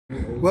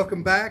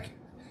Welcome back.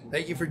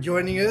 Thank you for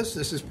joining us.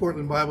 This is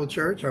Portland Bible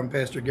Church. I'm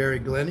Pastor Gary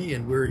Glennie,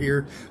 and we're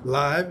here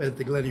live at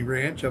the Glennie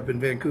Ranch up in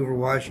Vancouver,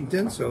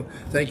 Washington. So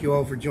thank you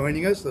all for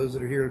joining us, those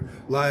that are here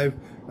live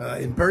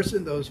in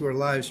person, those who are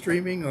live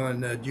streaming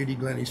on Judy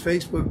Glennie's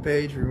Facebook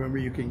page. Remember,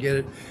 you can get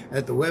it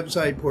at the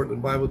website,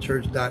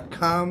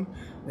 portlandbiblechurch.com.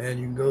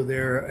 And you can go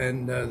there,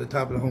 and the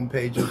top of the home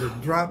page is a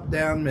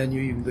drop-down menu.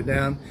 You can go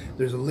down.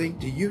 There's a link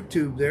to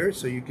YouTube there,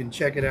 so you can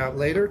check it out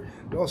later.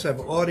 We also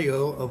have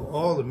audio of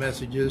all the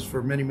messages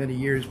for many, many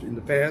years in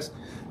the past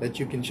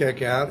that you can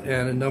check out,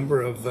 and a number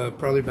of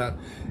probably about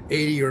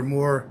 80 or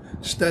more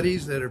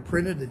studies that are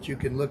printed that you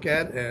can look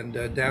at and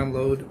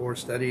download or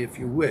study if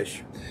you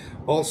wish.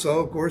 Also,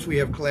 of course, we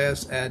have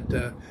class at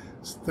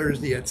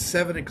Thursday at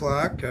 7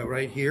 o'clock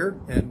right here,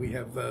 and we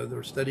have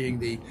we're studying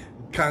the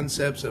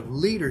concepts of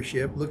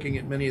leadership, looking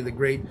at many of the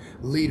great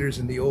leaders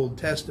in the Old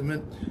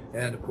Testament,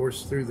 and of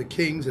course through the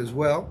Kings as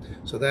well.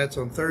 So that's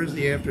on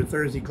Thursday. After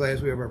Thursday class,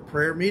 we have our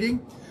prayer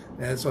meeting.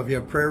 And so if you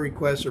have prayer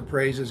requests or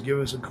praises, give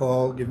us a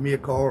call, give me a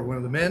call or one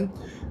of the men,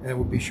 and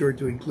we'll be sure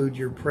to include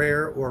your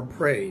prayer or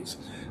praise.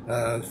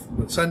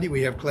 On Sunday,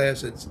 we have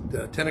class at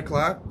 10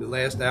 o'clock, the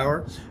last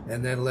hour,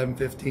 and then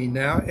 11:15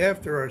 now.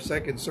 After our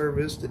second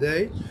service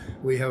today,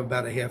 we have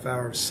about a half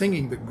hour of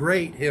singing the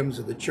great hymns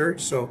of the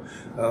church, so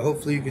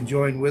hopefully you can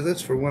join with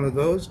us for one of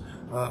those.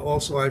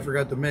 Also, I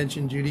forgot to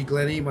mention Judy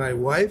Glennie, my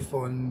wife,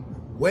 on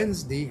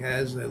Wednesday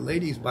has a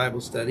ladies' Bible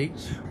study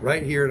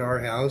right here at our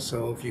house.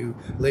 So if you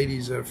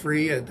ladies are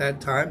free at that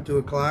time, 2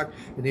 o'clock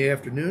in the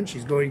afternoon,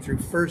 she's going through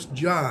 1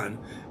 John.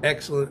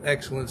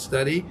 Excellent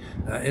study.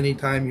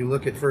 Anytime you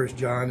look at 1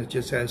 John, it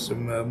just has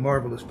some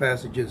marvelous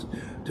passages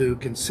to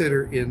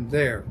consider in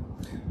there.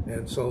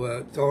 And so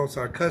it's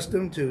also our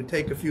custom to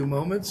take a few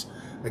moments,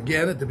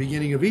 again, at the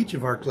beginning of each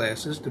of our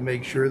classes to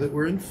make sure that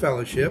we're in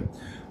fellowship,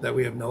 that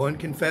we have no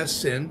unconfessed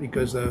sin,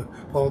 because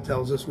Paul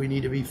tells us we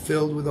need to be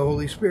filled with the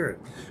Holy Spirit.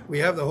 We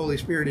have the Holy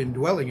Spirit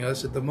indwelling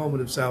us at the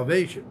moment of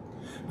salvation.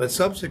 But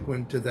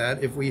subsequent to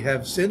that, if we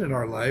have sin in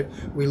our life,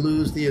 we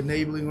lose the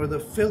enabling or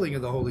the filling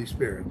of the Holy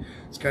Spirit.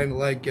 It's kind of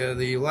like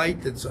the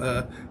light that's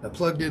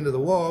plugged into the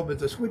wall, but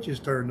the switch is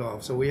turned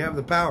off. So we have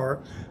the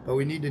power, but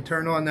we need to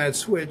turn on that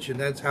switch, and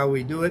that's how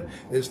we do it,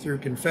 is through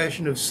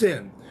confession of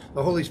sin.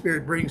 The Holy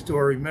Spirit brings to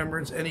our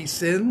remembrance any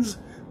sins,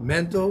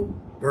 mental,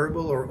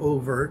 verbal, or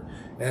overt,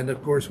 and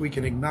of course we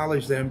can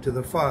acknowledge them to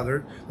the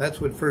Father.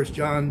 That's what 1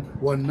 John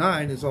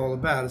 1:9 is all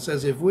about. It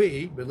says if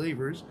we,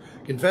 believers,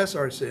 confess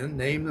our sin,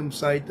 name them,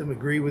 cite them,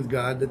 agree with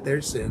God that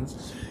they're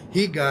sins,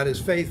 He, God, is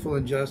faithful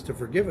and just to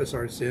forgive us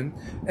our sin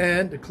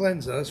and to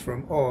cleanse us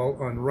from all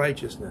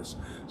unrighteousness.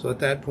 So at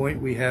that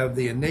point we have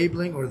the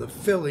enabling or the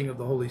filling of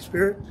the Holy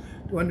Spirit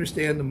to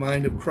understand the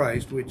mind of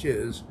Christ, which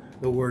is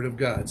the Word of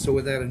God. So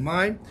with that in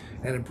mind,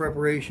 and in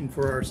preparation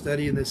for our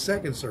study in this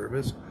second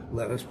service,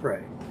 let us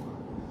pray.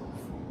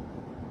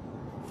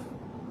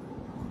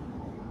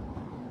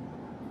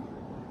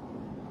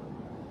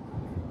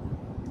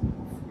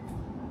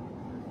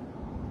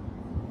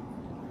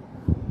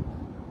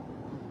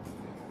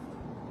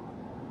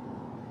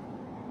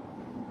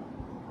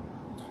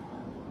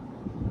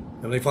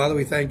 Heavenly Father,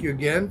 we thank you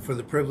again for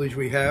the privilege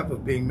we have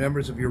of being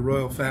members of your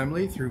royal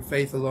family through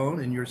faith alone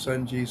in your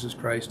Son, Jesus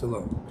Christ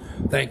alone.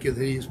 Thank you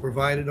that He has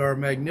provided our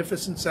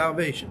magnificent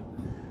salvation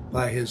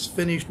by His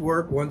finished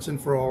work once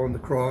and for all on the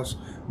cross,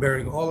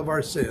 bearing all of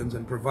our sins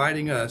and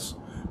providing us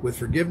with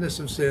forgiveness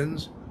of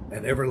sins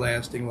and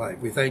everlasting life.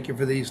 We thank you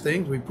for these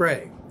things. We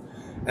pray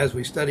as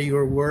we study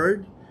your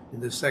word in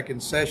this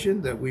second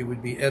session that we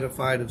would be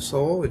edified of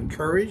soul,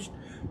 encouraged,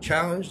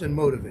 challenged, and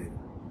motivated.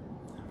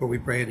 For we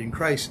pray it in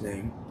Christ's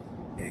name.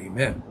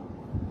 Amen.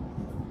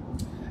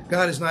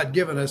 God has not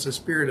given us a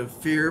spirit of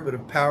fear, but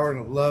of power and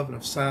of love and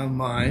of sound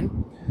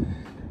mind.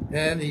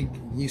 And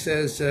he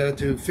says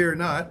to fear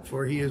not,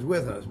 for He is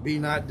with us. Be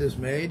not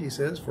dismayed, He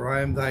says, for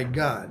I am thy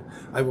God.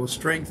 I will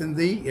strengthen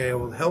thee, yea, I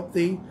will help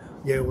thee,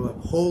 yea, I will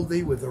uphold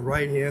thee with the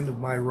right hand of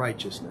my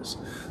righteousness.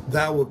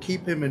 Thou wilt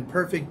keep him in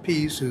perfect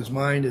peace, whose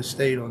mind is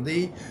stayed on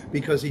thee,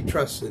 because he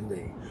trusts in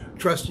thee.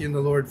 Trust ye in the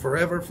Lord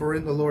forever, for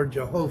in the Lord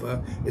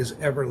Jehovah is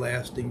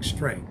everlasting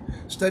strength.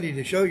 Study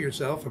to show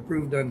yourself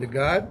approved unto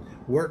God,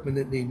 workmen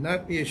that need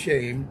not be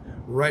ashamed,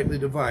 rightly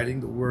dividing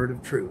the word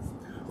of truth.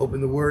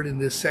 Open the word in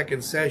this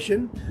second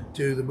session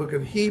to the book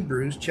of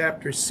Hebrews,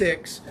 chapter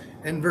 6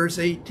 and verse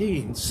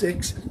 18.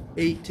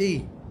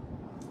 6:18.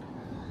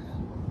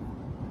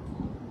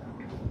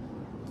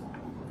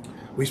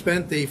 We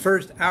spent the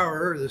first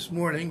hour this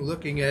morning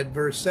looking at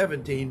verse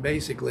 17,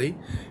 basically.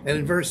 And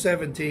in verse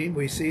 17,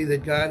 we see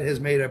that God has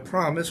made a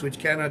promise which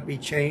cannot be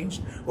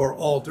changed or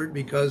altered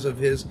because of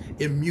His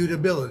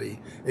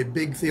immutability. A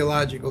big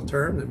theological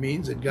term that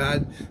means that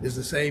God is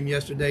the same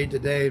yesterday,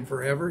 today, and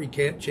forever. He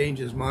can't change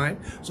His mind.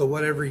 So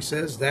whatever He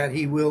says, that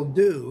He will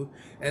do.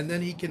 And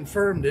then He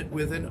confirmed it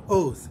with an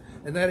oath.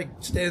 And that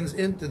extends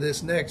into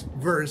this next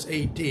verse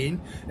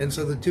 18. And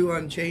so the two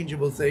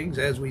unchangeable things,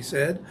 as we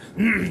said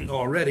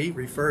already,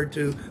 refer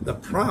to the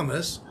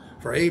promise.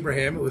 For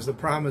Abraham, it was the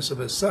promise of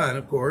a son,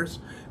 of course,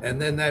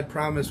 and then that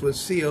promise was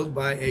sealed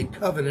by a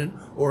covenant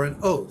or an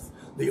oath.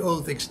 the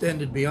oath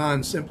extended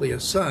beyond simply a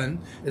son.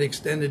 It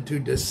extended to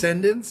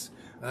descendants,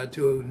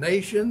 to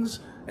nations,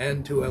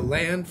 and to a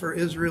land for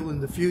Israel in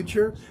the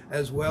future,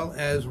 as well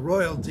as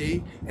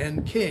royalty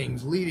and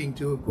kings, leading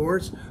to, of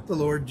course, the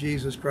Lord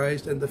Jesus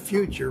Christ and the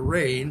future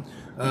reign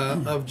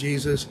of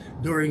Jesus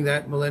during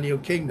that millennial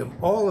kingdom.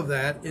 All of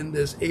that in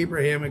this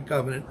Abrahamic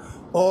covenant,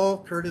 all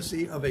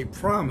courtesy of a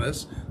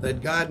promise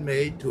that God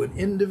made to an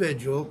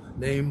individual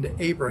named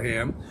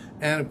Abraham.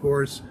 And of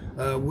course,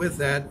 with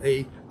that,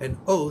 an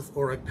oath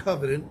or a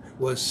covenant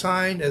was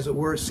signed, as it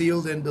were,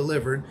 sealed and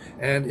delivered,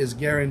 and is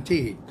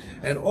guaranteed.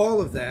 And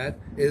all of that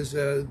is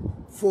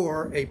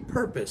for a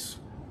purpose.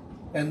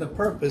 And the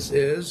purpose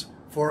is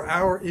for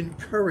our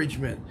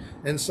encouragement.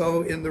 And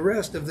so in the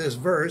rest of this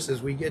verse,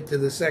 as we get to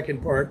the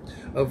second part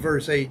of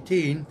verse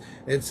 18,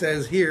 it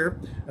says here,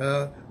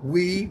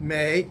 we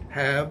may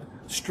have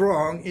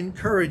strong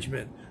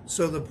encouragement.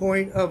 So the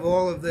point of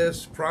all of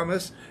this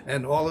promise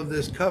and all of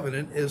this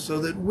covenant is so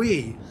that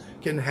we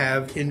can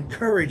have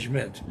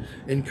encouragement.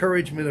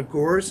 Encouragement, of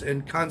course,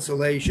 and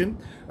consolation.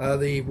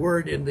 The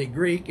word in the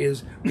Greek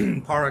is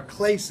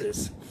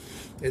paraklesis.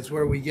 It's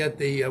where we get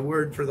the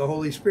word for the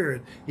Holy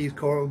Spirit. He's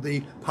called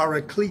the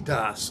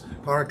Parakletos.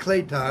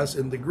 Parakletos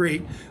in the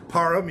Greek.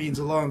 Para means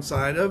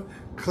alongside of.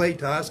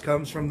 Kletos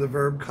comes from the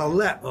verb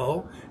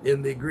kaleo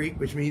in the Greek,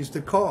 which means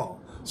to call.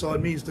 So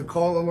it means to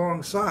call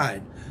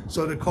alongside.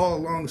 So to call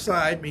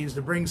alongside means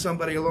to bring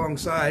somebody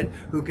alongside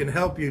who can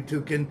help you,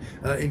 can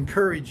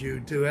encourage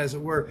you, to, as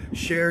it were,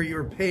 share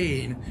your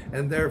pain.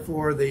 And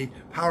therefore the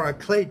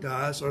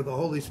Parakletos, or the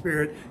Holy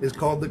Spirit, is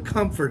called the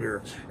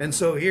Comforter. And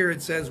so here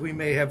it says we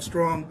may have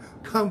strong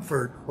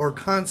comfort or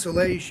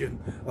consolation,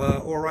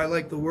 or I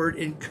like the word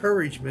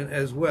encouragement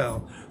as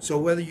well. So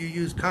whether you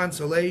use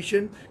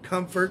consolation,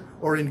 comfort,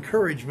 or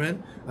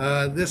encouragement,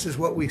 this is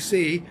what we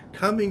see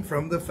coming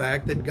from the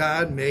fact that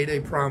God made a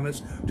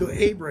promise to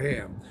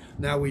Abraham.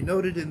 Now, we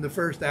noted in the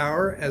first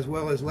hour, as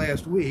well as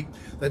last week,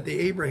 that the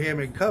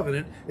Abrahamic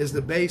covenant is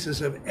the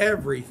basis of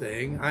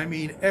everything, I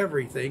mean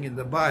everything, in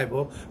the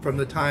Bible from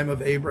the time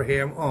of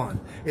Abraham on.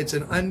 It's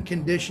an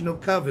unconditional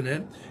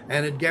covenant,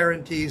 and it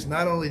guarantees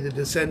not only the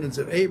descendants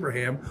of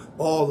Abraham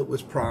all that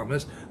was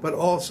promised, but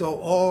also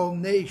all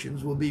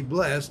nations will be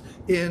blessed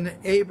in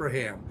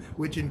Abraham,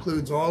 which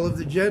includes all of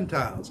the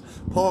Gentiles.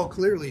 Paul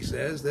clearly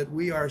says that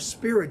we are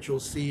spiritual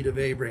seed of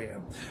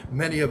Abraham.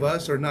 Many of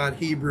us are not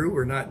Hebrew,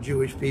 we're not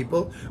Jewish people.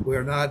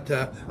 We're not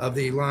of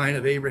the line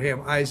of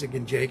Abraham, Isaac,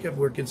 and Jacob.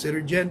 We're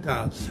considered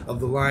Gentiles,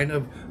 of the line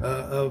of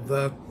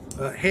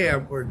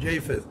Ham or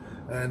Japheth,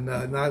 and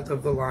not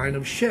of the line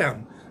of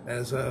Shem,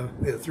 as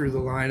through the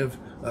line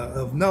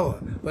of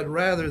Noah, but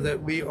rather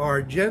that we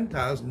are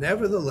Gentiles.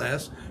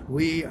 Nevertheless,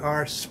 we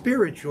are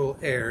spiritual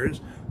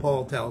heirs,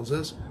 Paul tells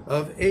us,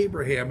 of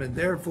Abraham, and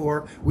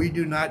therefore we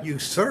do not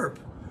usurp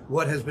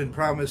what has been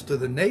promised to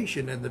the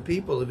nation and the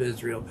people of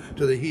Israel,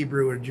 to the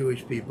Hebrew or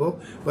Jewish people,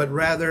 but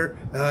rather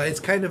it's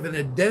kind of an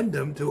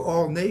addendum to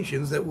all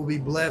nations that will be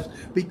blessed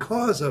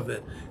because of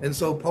it. And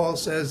so Paul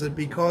says that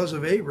because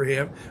of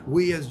Abraham,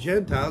 we as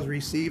Gentiles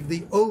receive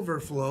the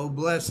overflow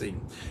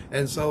blessing.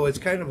 And so it's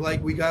kind of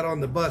like we got on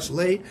the bus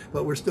late,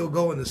 but we're still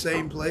going the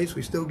same place.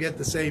 We still get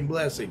the same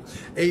blessing.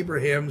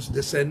 Abraham's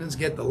descendants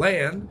get the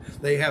land,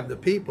 they have the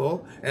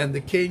people, and the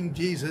King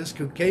Jesus,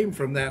 who came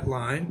from that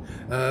line,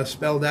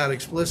 spelled out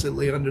explicitly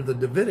under the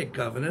Davidic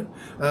covenant,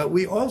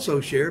 we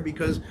also share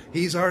because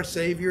he's our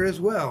Savior as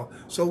well.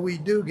 So we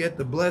do get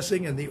the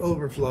blessing and the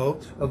overflow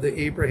of the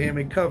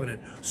Abrahamic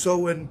covenant. So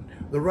when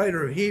the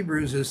writer of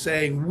Hebrews is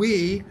saying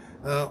we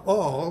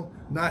all,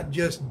 not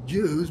just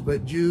Jews,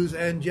 but Jews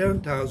and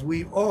Gentiles,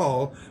 we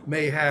all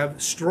may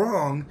have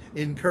strong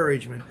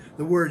encouragement.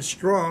 The word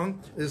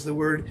strong is the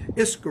word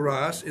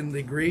iskaros in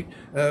the Greek,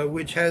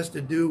 which has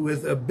to do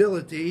with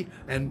ability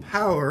and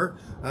power.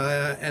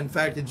 In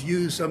fact, it's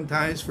used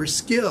sometimes for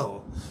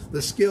skill.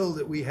 The skill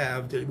that we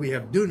have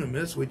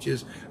dunamis, which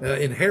is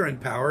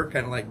inherent power,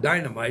 kind of like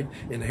dynamite,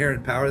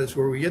 inherent power. That's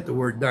where we get the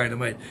word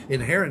dynamite,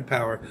 inherent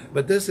power.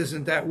 But this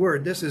isn't that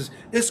word. This is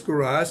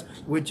iskaros,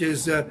 which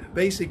is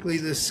basically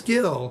the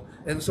skill.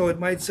 And so it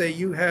might say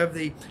you have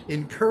the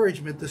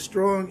encouragement, the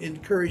strong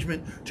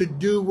encouragement to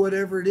do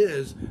whatever it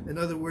is. In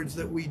other words,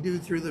 that we do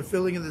through the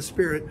filling of the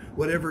Spirit,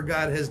 whatever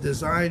God has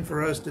designed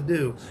for us to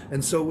do.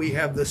 And so we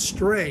have the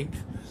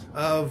strength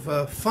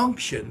of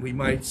function, we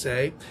might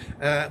say,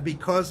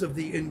 because of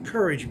the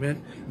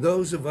encouragement,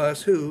 those of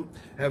us who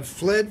have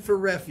fled for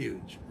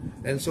refuge.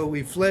 And so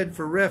we fled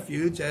for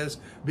refuge as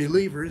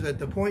believers. At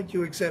the point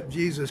you accept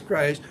Jesus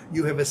Christ,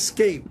 you have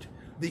escaped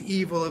the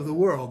evil of the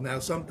world. Now,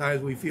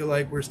 sometimes we feel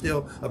like we're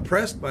still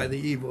oppressed by the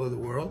evil of the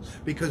world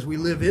because we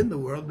live in the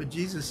world, but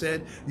Jesus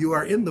said, you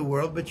are in the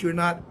world, but you're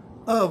not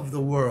of the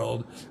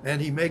world.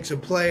 And he makes a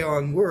play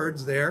on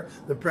words there.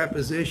 The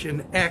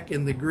preposition ek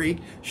in the Greek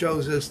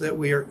shows us that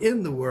we are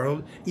in the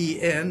world,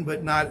 en,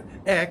 but not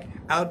ek,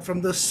 out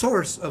from the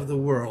source of the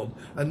world.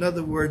 In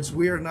other words,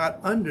 we are not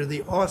under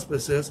the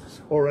auspices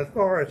or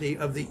authority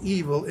of the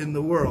evil in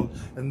the world.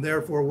 And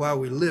therefore, while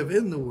we live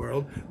in the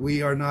world,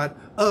 we are not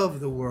of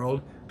the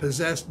world,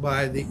 possessed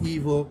by the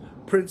evil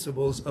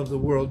principles of the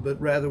world,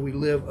 but rather we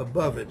live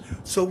above it.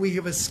 So we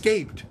have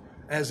escaped,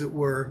 as it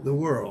were, the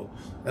world.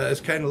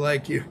 It's kind of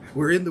like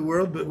we're in the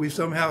world, but we've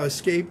somehow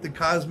escaped the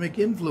cosmic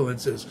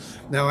influences.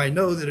 Now, I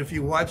know that if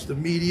you watch the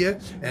media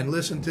and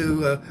listen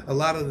to a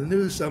lot of the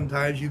news,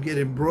 sometimes you get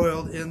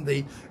embroiled in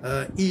the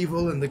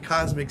evil and the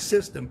cosmic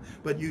system,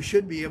 but you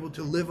should be able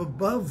to live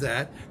above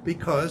that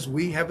because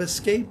we have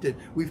escaped it.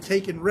 We've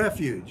taken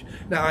refuge.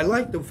 Now, I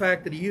like the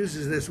fact that he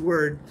uses this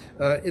word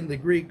in the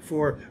Greek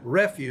for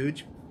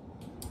refuge.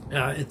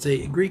 It's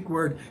a Greek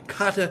word,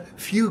 kata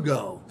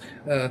fugo.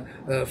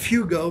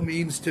 Fugo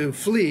means to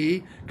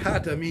flee.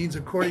 Kata means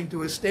according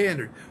to a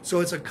standard. So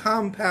it's a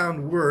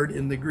compound word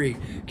in the Greek.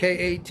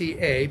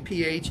 K-A-T-A,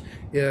 P-H-E-U-G-O.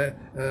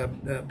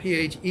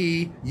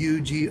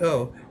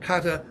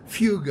 Kata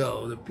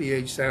fugo. The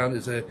PH sound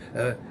is a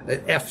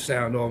F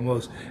sound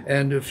almost.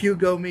 And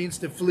fugo means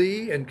to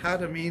flee, and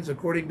kata means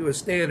according to a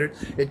standard.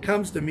 It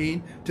comes to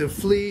mean to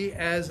flee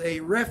as a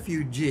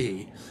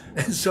refugee.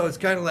 And so it's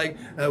kind of like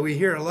we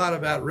hear a lot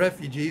about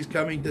refugees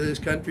coming to this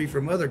country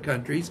from other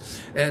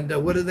countries. And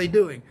what are they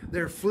doing?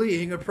 They're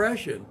fleeing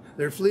oppression.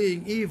 They're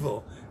fleeing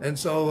evil. And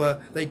so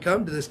they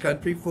come to this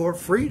country for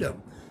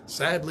freedom.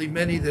 Sadly,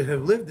 many that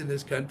have lived in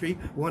this country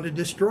want to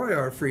destroy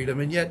our freedom,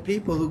 and yet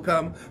people who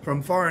come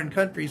from foreign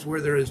countries where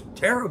there is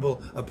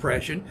terrible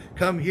oppression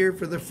come here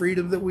for the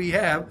freedom that we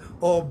have,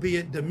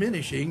 albeit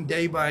diminishing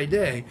day by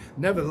day.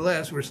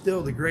 Nevertheless, we're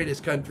still the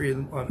greatest country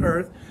on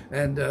earth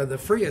and the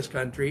freest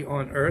country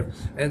on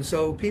earth, and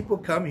so people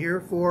come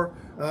here for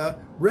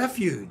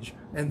refuge.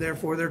 And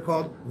therefore they're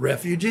called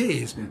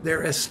refugees.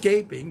 They're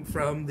escaping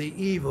from the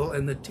evil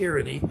and the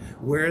tyranny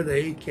where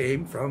they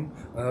came from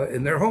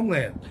in their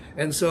homeland.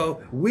 And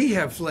so we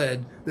have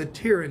fled the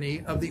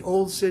tyranny of the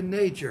old sin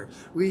nature.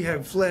 We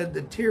have fled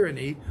the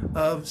tyranny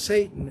of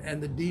Satan and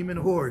the demon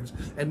hordes.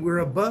 And we're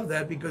above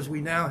that because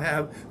we now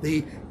have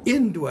the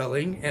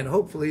indwelling and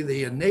hopefully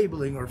the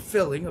enabling or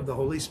filling of the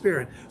Holy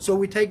Spirit. So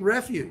we take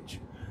refuge.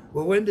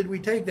 Well, when did we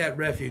take that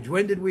refuge?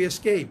 When did we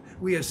escape?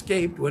 We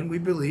escaped when we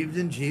believed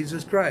in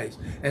Jesus Christ.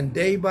 And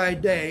day by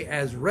day,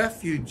 as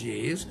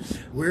refugees,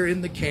 we're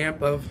in the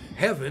camp of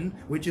heaven,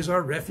 which is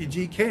our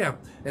refugee camp.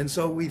 And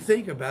so we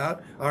think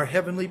about our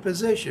heavenly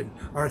position.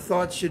 Our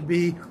thoughts should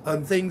be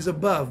on things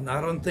above,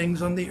 not on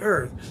things on the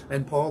earth.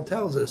 And Paul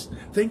tells us,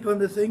 think on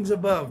the things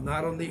above,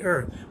 not on the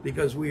earth,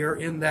 because we are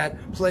in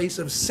that place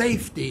of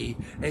safety,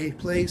 a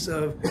place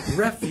of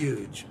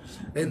refuge.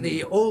 In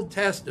the Old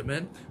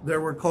Testament,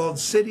 there were called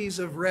cities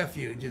of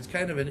refuge. It's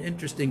kind of an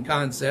interesting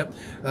concept.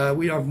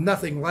 We have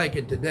nothing like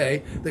it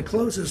today. The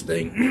closest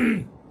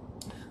thing,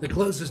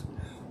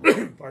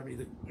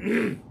 pardon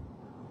me,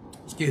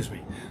 excuse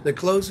me, the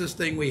closest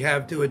thing we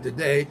have to it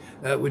today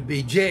would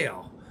be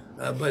jail.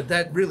 But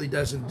that really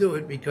doesn't do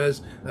it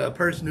because a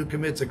person who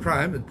commits a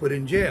crime is put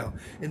in jail.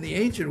 In the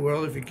ancient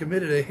world, if you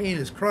committed a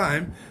heinous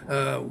crime,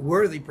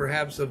 worthy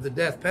perhaps of the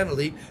death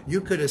penalty,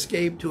 you could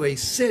escape to a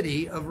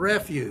city of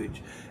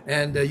refuge.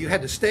 And you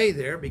had to stay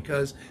there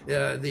because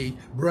the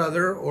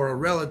brother or a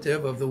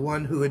relative of the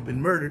one who had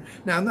been murdered,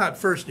 now not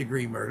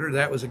first-degree murder,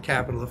 that was a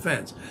capital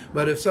offense,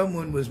 but if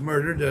someone was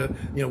murdered,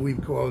 we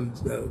call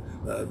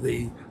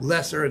the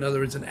lesser, in other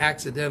words, an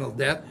accidental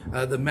death,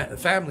 the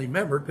family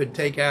member could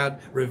take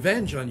out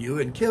revenge on you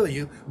and kill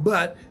you,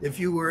 but if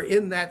you were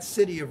in that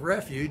city of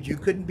refuge, you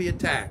couldn't be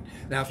attacked.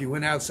 Now, if you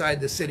went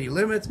outside the city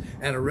limits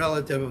and a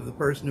relative of the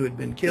person who had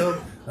been killed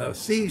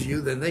sees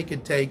you, then they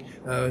could take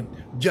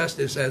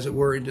justice, as it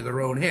were, into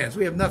their own hands.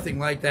 We have nothing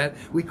like that.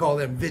 We call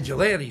them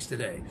vigilantes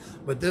today.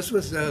 But this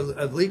was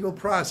a legal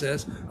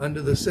process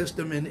under the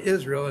system in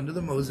Israel, under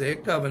the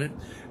Mosaic covenant,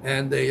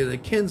 and the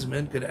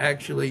kinsman could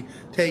actually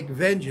take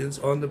vengeance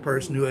on the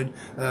person who had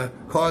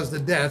caused the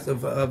death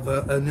of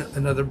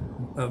another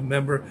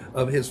member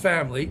of his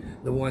family,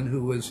 the one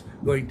who was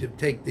going to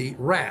take the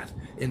wrath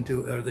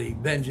into the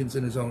vengeance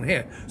in his own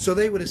hand. So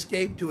they would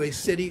escape to a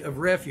city of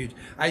refuge.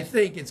 I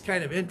think it's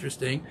kind of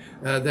interesting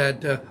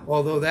that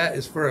although that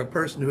is for a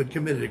person who had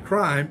committed a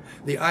crime,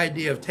 the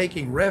idea of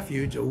taking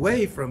refuge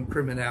away from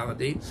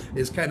criminality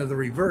is kind of the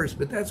reverse,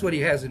 but that's what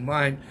he has in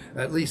mind.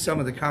 At least some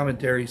of the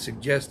commentaries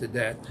suggested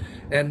that.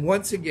 And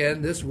once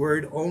again, this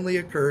word only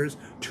occurs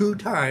 2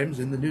 times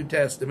in the New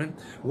Testament,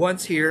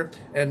 once here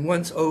and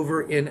once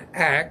over in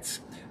Acts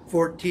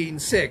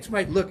 14:6.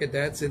 Might look at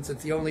that since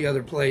it's the only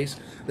other place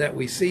that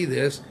we see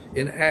this,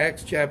 in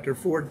Acts chapter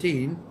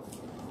 14,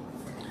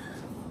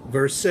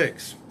 verse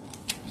 6.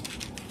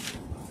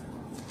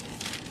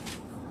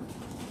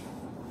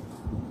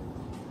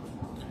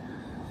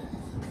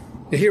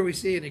 Here we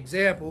see an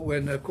example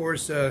when, of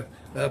course,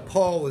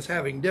 Paul was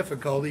having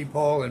difficulty,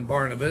 Paul and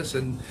Barnabas,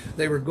 and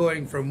they were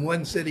going from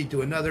one city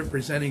to another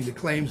presenting the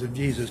claims of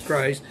Jesus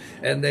Christ,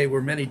 and they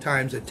were many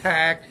times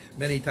attacked,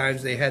 many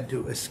times they had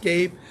to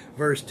escape.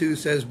 Verse 2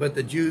 says, "But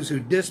the Jews who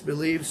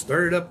disbelieved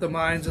stirred up the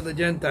minds of the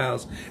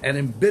Gentiles and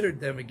embittered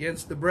them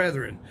against the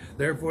brethren.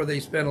 Therefore they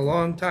spent a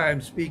long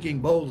time speaking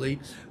boldly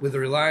with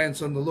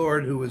reliance on the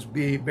Lord, who was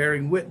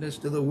bearing witness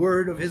to the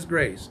word of his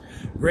grace,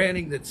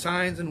 granting that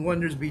signs and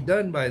wonders be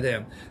done by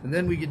them." And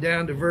then we get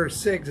down to verse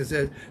 6. It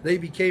says, "They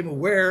became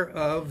aware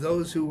of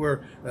those who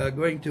were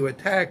going to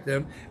attack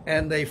them,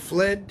 and they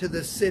fled to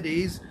the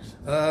cities,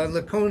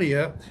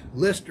 Lycaonia,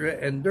 Lystra,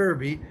 and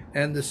Derbe,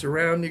 and the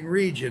surrounding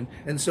region."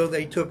 And so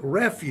they took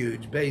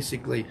refuge,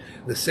 basically.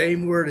 The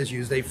same word is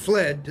used. They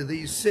fled to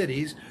these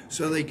cities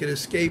so they could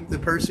escape the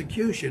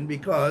persecution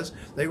because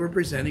they were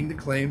presenting the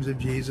claims of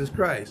Jesus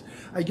Christ.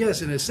 I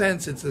guess in a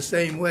sense it's the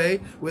same way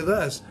with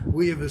us.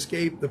 We have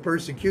escaped the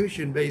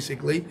persecution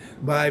basically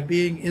by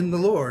being in the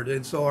Lord.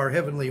 And so our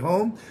heavenly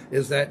home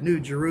is that New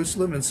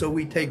Jerusalem, and so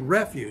we take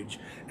refuge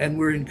and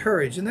we're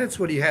encouraged. And that's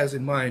what he has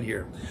in mind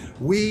here.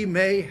 We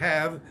may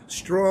have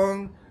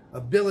strong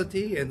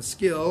ability and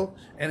skill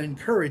and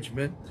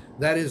encouragement.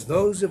 That is,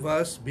 those of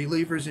us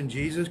believers in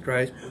Jesus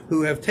Christ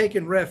who have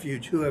taken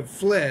refuge, who have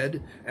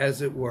fled,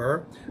 as it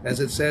were, as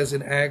it says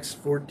in Acts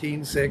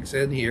 14:6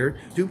 and here,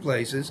 2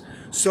 places,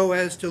 so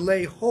as to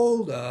lay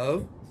hold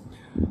of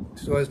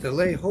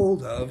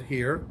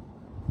here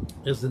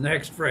is the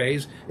next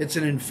phrase. It's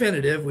an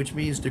infinitive, which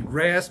means to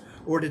grasp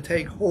or to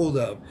take hold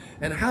of.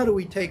 And how do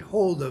we take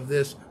hold of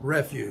this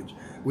refuge?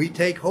 We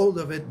take hold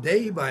of it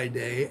day by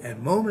day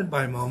and moment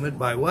by moment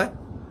by what?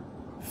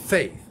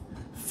 Faith.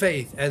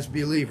 Faith as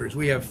believers.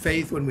 We have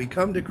faith when we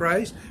come to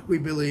Christ. We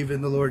believe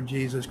in the Lord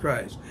Jesus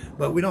Christ.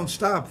 But we don't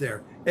stop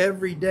there.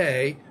 Every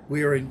day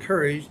we are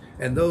encouraged,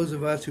 and those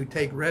of us who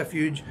take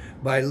refuge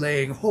by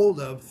laying hold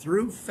of,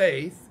 through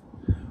faith,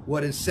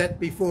 what is set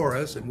before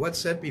us. And what's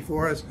set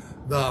before us?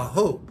 The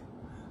hope.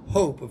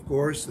 Hope, of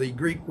course, the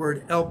Greek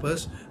word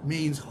elpis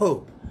means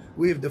hope.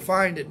 We have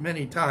defined it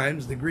many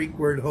times. The Greek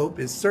word hope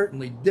is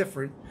certainly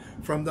different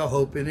from the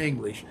hope in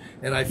English.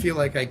 And I feel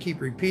like I keep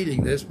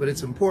repeating this, but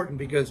it's important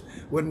because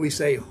when we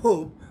say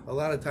hope, a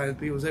lot of times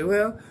people say,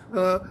 well,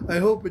 I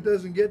hope it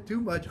doesn't get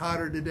too much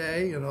hotter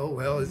today. You know,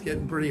 well, it's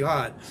getting pretty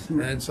hot.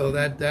 And so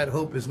that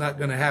hope is not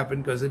going to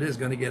happen because it is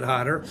going to get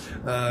hotter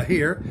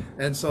here.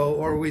 And so,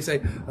 or we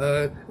say,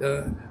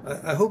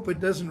 I hope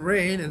it doesn't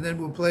rain, and then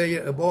we'll play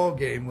a ball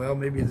game. Well,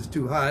 maybe it's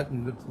too hot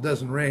and it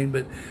doesn't rain,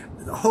 but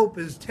hope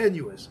is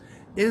tenuous.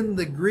 In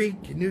the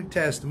Greek New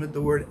Testament,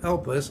 the word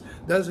elpis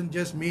doesn't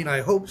just mean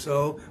I hope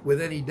so with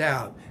any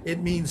doubt.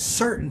 It means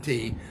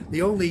certainty.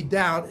 The only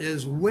doubt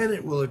is when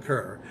it will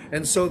occur.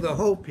 And so the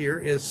hope here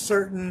is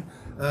certain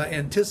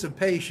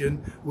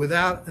anticipation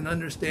without an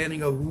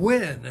understanding of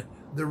when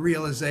the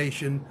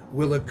realization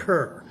will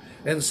occur.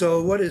 And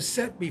so what is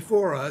set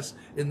before us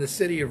in the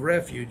city of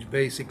refuge,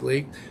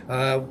 basically,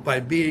 by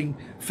being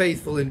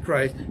faithful in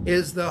Christ,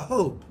 is the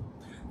hope.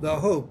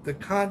 The hope, the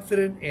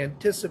confident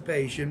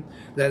anticipation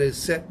that is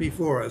set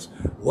before us.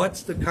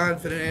 What's the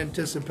confident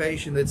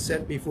anticipation that's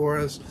set before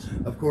us?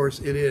 Of course,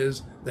 it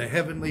is the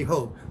heavenly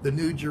hope, the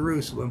New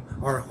Jerusalem,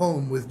 our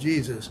home with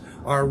Jesus,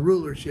 our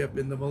rulership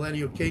in the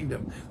millennial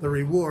kingdom, the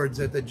rewards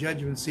at the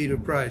judgment seat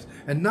of Christ.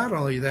 And not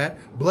only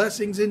that,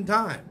 blessings in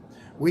time.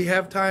 We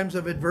have times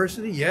of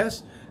adversity,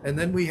 yes, and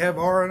then we have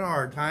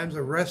R&R, times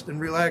of rest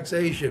and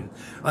relaxation.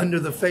 Under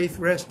the faith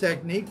rest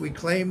technique, we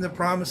claim the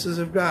promises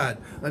of God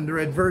under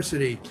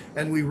adversity,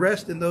 and we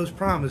rest in those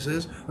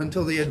promises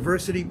until the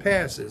adversity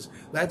passes.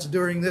 That's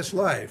during this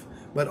life.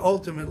 But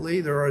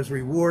ultimately, there is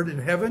reward in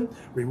heaven,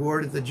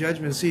 reward at the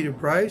judgment seat of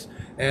Christ,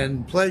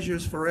 and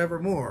pleasures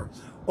forevermore.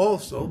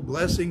 Also,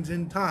 blessings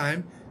in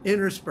time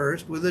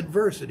interspersed with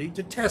adversity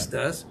to test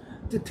us,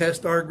 to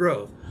test our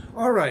growth.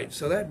 All right,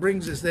 so that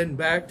brings us then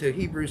back to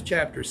Hebrews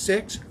chapter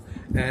 6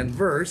 and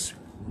verse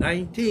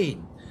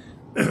 19.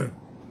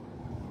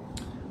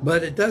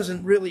 But it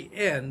doesn't really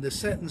end. The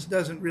sentence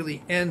doesn't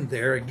really end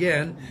there.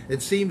 Again,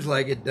 it seems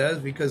like it does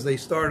because they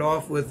start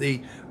off with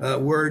the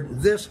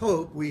word, this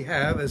hope we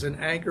have as an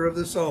anchor of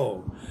the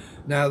soul.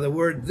 Now, the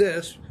word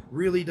this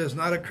really does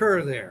not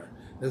occur there.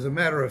 As a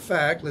matter of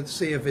fact, let's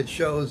see if it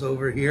shows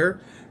over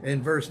here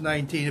in verse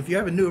 19. If you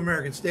have a New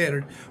American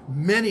Standard,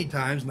 many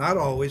times, not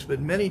always, but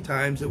many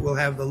times it will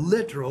have the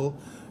literal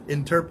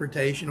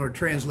interpretation or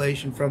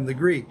translation from the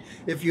Greek.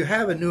 If you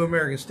have a New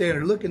American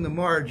Standard, look in the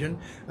margin,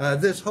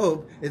 this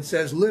hope, it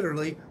says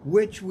literally,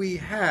 which we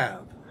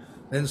have.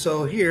 And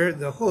so here,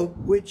 the hope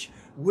which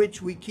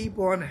we keep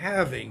on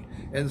having.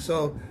 And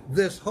so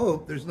this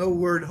hope, there's no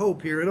word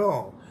hope here at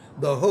all.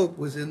 The hope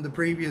was in the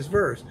previous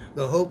verse.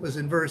 The hope is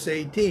in verse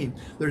 18.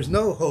 There's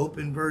no hope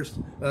in verse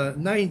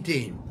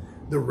 19.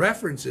 The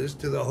references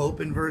to the hope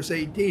in verse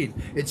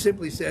 18. It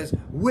simply says,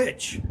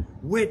 which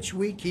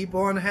we keep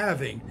on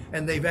having.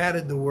 And they've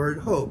added the word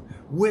hope.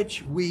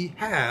 which we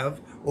have,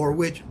 or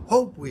which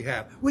hope we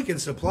have. We can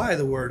supply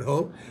the word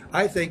hope.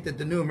 I think that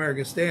the New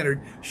American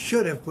Standard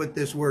should have put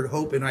this word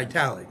hope in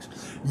italics.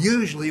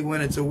 Usually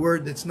when it's a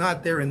word that's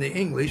not there in the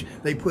English,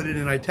 they put it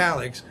in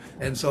italics.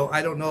 And so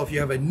I don't know if you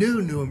have a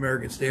New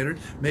American Standard,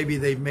 maybe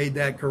they've made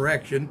that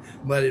correction,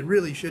 but it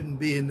really shouldn't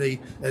be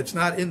it's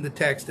not in the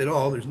text at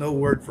all. There's no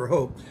word for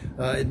hope.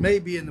 It may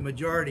be in the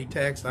majority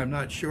text. I'm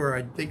not sure.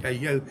 I think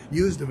I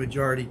used the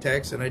majority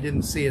text and I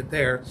didn't see it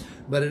there.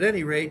 But at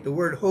any rate, the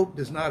word hope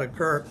does not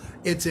occur.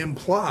 It's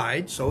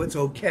implied, so it's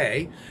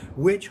okay.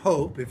 Which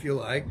hope, if you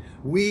like,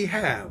 we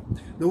have.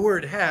 The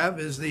word have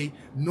is the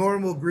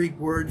normal Greek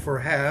word for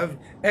have.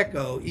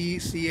 Echo,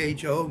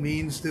 E-C-H-O,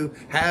 means to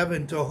have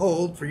and to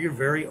hold for your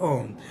very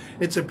own.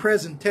 It's a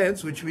present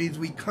tense, which means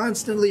we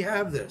constantly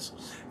have this.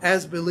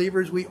 As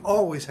believers, we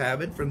always have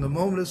it from the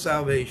moment of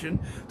salvation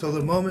till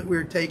the moment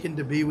we're taken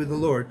to be with the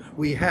Lord.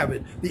 We have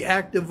it. The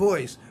active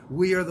voice,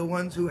 we are the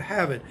ones who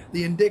have it.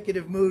 The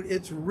indicative mood,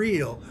 it's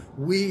real.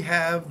 We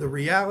have the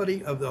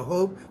reality of the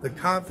hope, the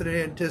confident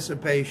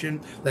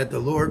anticipation that the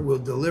Lord will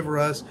deliver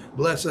us,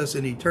 bless us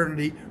in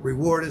eternity,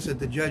 reward us at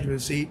the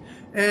judgment seat,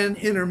 and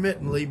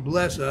intermittently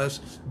bless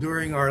us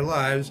during our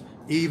lives,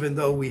 even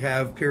though we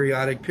have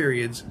periodic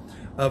periods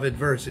of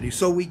adversity.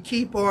 So we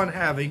keep on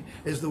having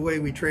is the way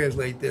we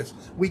translate this.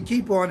 We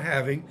keep on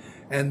having,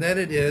 and then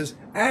it is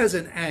as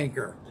an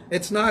anchor.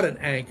 It's not an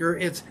anchor,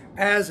 it's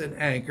as an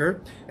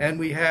anchor, and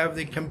we have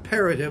the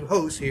comparative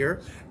hos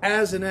here,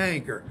 as an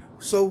anchor.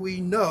 So we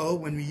know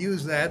when we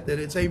use that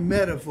it's a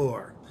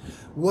metaphor.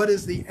 What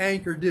does the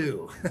anchor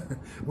do?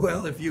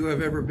 Well, if you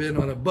have ever been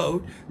on a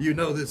boat, you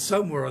know that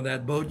somewhere on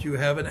that boat you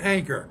have an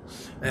anchor.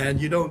 And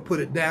you don't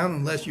put it down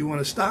unless you want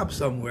to stop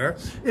somewhere.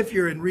 If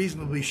you're in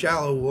reasonably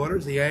shallow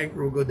waters, the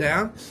anchor will go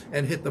down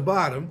and hit the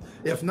bottom.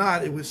 If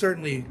not, it would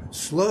certainly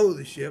slow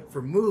the ship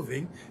from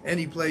moving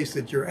any place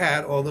that you're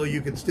at, although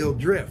you can still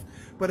drift.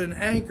 But an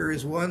anchor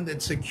is one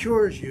that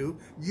secures you,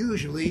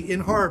 usually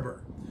in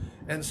harbor.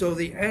 And so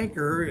the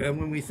anchor,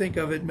 when we think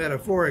of it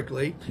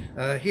metaphorically,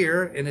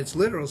 here in its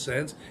literal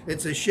sense,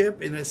 it's a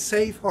ship in a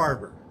safe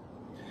harbor.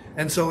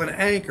 And so an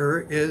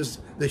anchor is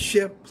the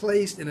ship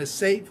placed in a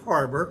safe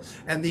harbor,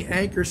 and the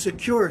anchor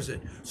secures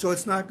it. So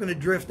it's not going to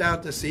drift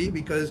out to sea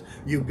because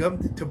you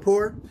come to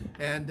port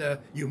and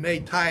you may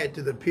tie it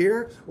to the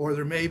pier, or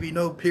there may be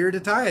no pier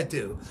to tie it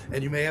to.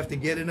 And you may have to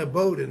get in a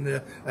boat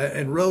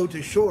and row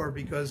to shore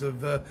because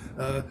of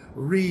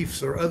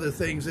reefs or other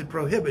things that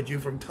prohibit you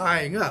from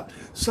tying up.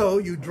 So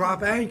you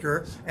drop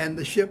anchor and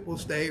the ship will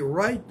stay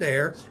right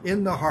there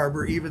in the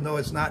harbor even though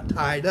it's not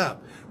tied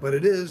up. But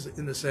it is,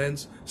 in a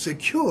sense,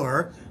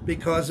 secure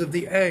because of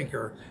the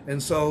anchor.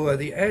 And so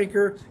the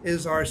anchor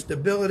is our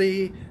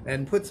stability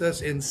and puts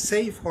us in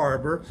safe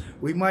harbor.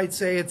 We might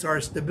say it's our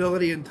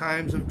stability in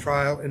times of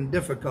trial and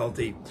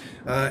difficulty.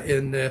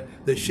 In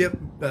the ship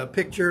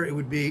picture, it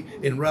would be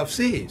in rough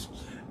seas.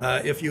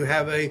 If you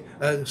have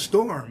a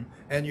storm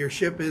and your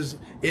ship is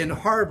in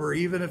harbor,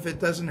 even if it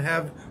doesn't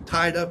have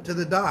tied up to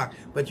the dock,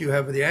 but you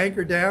have the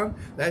anchor down,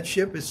 that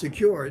ship is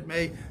secure. It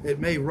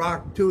may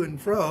rock to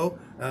and fro,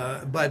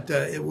 but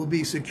it will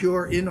be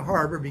secure in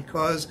harbor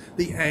because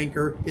the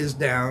anchor is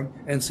down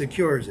and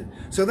secures it.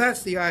 So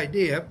that's the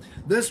idea.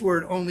 This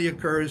word only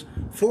occurs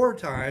 4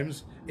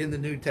 times in the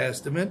New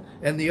Testament,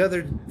 and the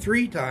other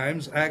 3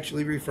 times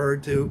actually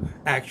referred to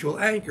actual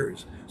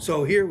anchors.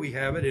 So here we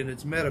have it in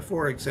its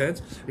metaphoric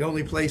sense, the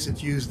only place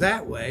it's used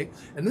that way.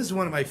 And this is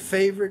one of my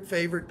favorite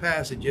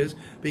passages,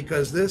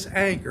 because this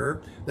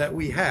anchor that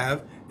we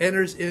have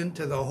enters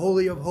into the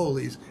Holy of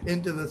Holies,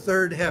 into the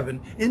third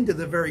heaven, into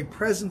the very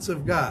presence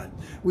of God.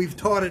 We've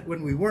taught it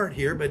when we weren't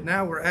here, but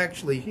now we're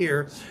actually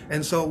here.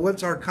 And so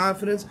what's our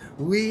confidence?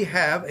 We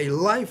have a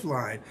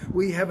lifeline.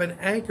 We have an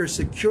anchor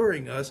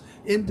securing us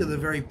into the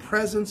very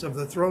presence of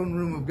the throne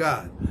room of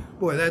God.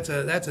 Boy, that's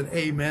an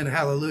amen,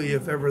 hallelujah,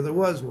 if ever there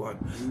was one.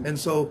 And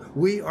so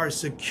we are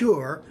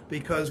secure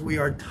because we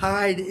are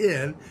tied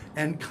in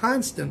and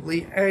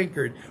constantly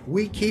anchored.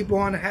 We keep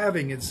on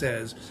having, it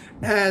says,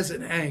 as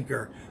an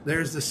anchor.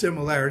 There's the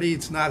similarity.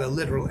 It's not a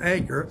literal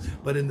anchor,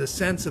 but in the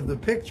sense of the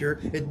picture,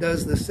 it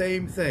does the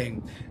same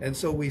thing. And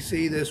so we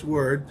see this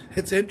word.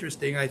 It's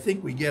interesting. I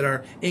think we get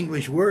our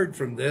English word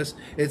from this.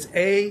 It's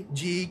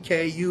A-G-K-U-R-A.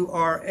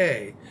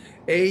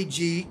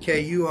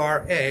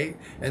 A-G-K-U-R-A,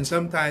 and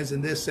sometimes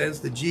in this sense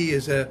the G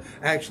is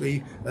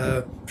actually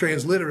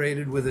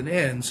transliterated with an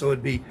N, so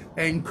it'd be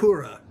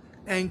Ankura.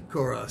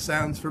 Ankura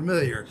sounds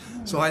familiar.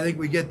 So I think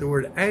we get the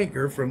word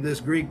anchor from this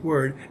Greek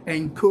word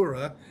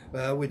Ankura,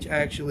 which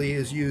actually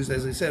is used,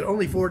 as I said,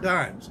 only 4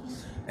 times.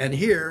 And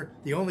here,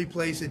 the only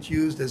place it's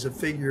used as a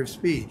figure of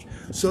speech.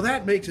 So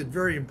that makes it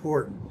very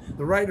important.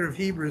 The writer of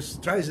Hebrews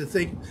tries to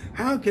think,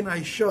 how can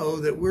I show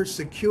that we're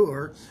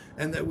secure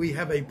and that we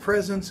have a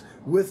presence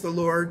with the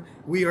Lord?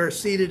 We are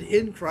seated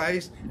in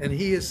Christ, and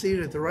He is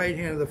seated at the right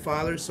hand of the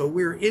Father. So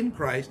we're in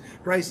Christ.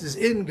 Christ is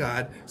in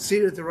God,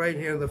 seated at the right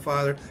hand of the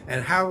Father.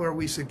 And how are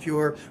we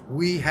secure?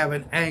 We have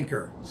an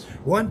anchor.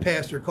 One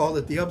pastor called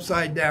it the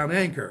upside down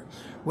anchor.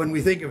 when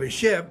we think of a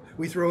ship,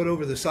 we throw it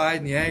over the side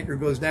and the anchor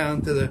goes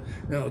down to the,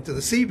 to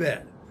the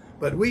seabed.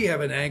 But we have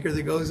an anchor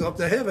that goes up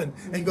to heaven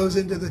and goes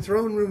into the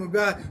throne room of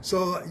God.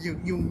 So you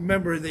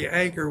remember the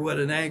anchor, what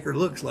an anchor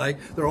looks like.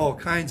 There are all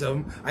kinds of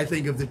them. I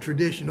think of the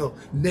traditional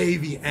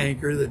Navy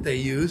anchor that they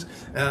use.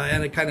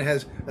 And it kind of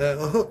has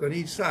a hook on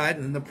each side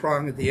and then the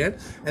prong at the end.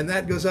 And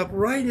that goes up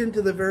right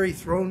into the very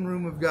throne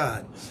room of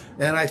God.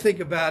 And I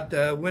think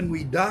about when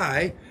we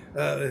die,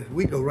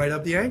 we go right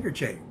up the anchor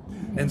chain.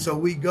 And so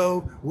we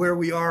go where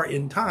we are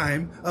in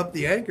time, up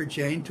the anchor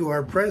chain to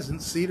our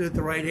presence, seated at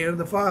the right hand of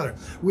the Father.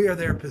 We are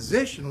there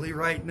positionally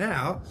right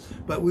now,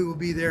 but we will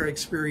be there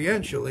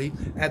experientially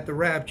at the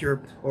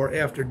rapture or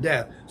after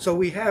death. So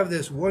we have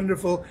this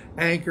wonderful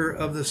anchor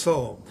of the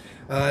soul.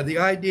 The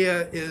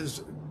idea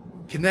is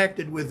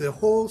connected with the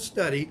whole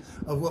study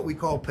of what we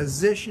call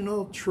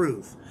positional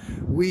truth.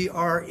 We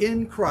are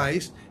in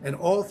Christ, and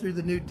all through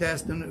the New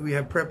Testament we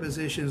have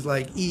prepositions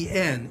like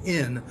en,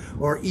 in,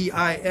 or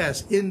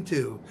eis,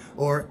 into,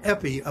 or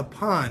epi,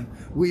 upon.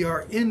 We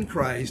are in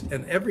Christ,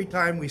 and every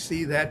time we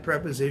see that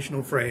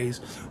prepositional phrase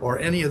or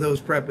any of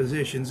those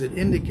prepositions, it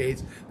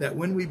indicates that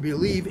when we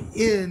believe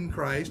in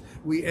Christ,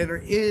 we enter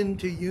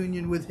into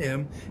union with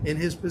him in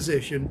his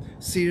position,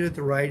 seated at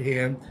the right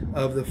hand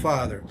of the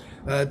Father.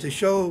 To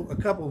show a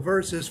couple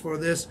verses for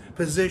this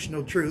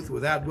positional truth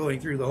without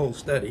going through the whole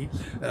study,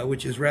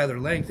 which is rather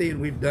lengthy,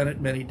 and we've done it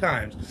many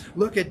times.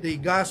 Look at the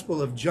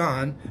Gospel of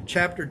John,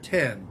 chapter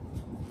 10.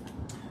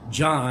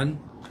 John,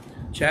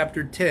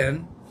 chapter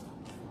 10,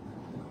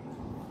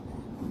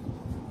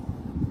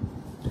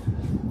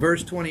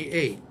 verse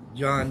 28.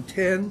 John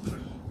 10,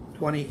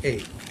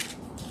 28.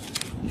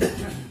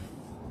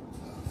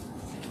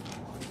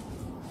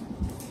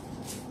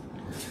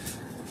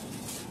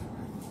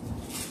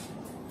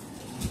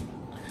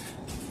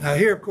 Now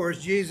here, of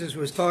course, Jesus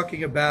was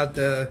talking about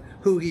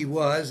who he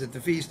was at the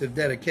Feast of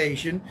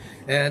Dedication,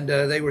 and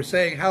they were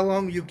saying, "How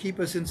long will you keep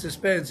us in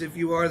suspense? If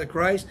you are the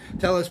Christ,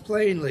 tell us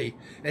plainly."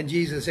 And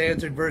Jesus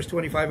answered, verse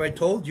 25, "I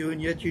told you,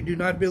 and yet you do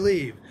not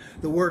believe.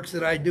 The works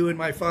that I do in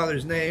my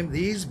Father's name,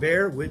 these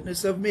bear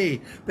witness of me."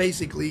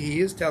 Basically,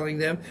 he is telling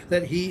them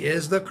that he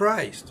is the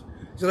Christ.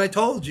 He said, "I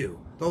told you."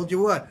 Told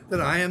you what?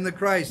 That I am the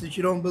Christ, that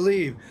you don't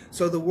believe.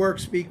 So the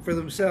works speak for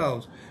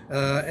themselves.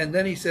 And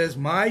then he says,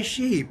 "My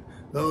sheep,"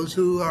 those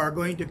who are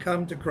going to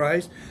come to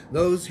Christ,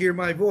 "those hear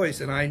my voice,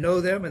 and I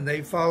know them, and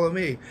they follow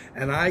me.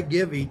 And I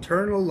give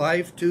eternal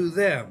life to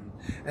them,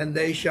 and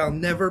they shall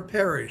never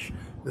perish."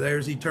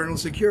 There's eternal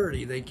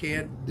security. They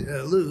can't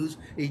lose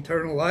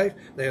eternal life.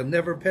 They'll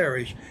never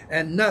perish.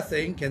 "And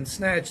nothing can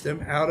snatch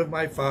them out of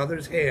my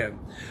Father's hand.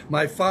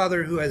 My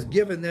Father who has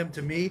given them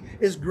to me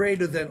is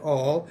greater than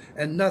all,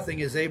 and nothing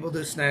is able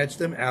to snatch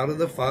them out of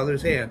the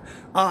Father's hand.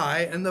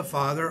 I and the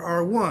Father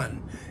are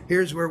one."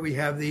 Here's where we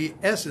have the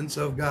essence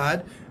of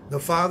God,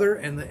 the Father,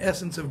 and the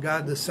essence of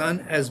God the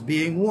Son as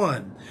being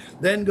one.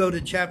 Then go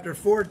to chapter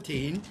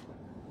 14,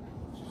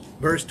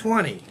 verse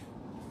 20.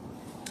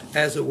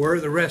 As it were,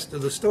 the rest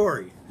of the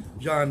story.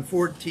 John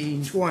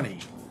 14, 20.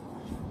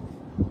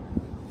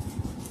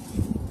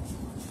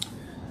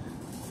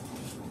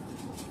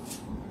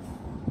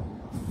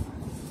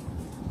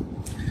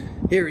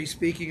 Here he's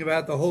speaking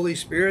about the Holy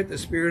Spirit, the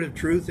Spirit of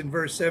truth in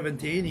verse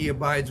 17. He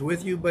abides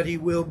with you, but he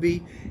will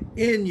be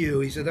in you.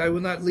 He said, "I will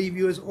not leave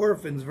you as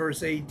orphans,"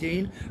 verse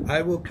 18.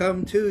 "I will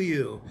come to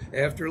you.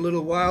 After a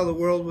little while the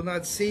world will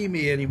not see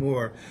me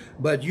anymore,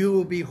 but you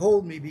will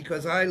behold me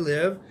because I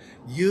live.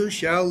 You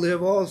shall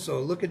live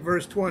also." Look at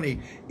verse 20.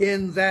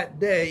 "In that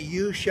day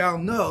you shall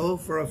know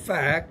for a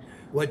fact,"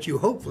 what you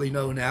hopefully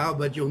know now,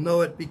 but you'll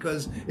know it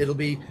because it'll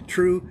be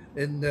true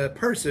in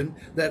person,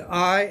 "that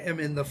I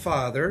am in the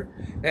Father,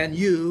 and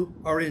you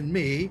are in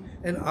me,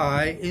 and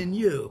I in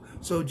you."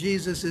 So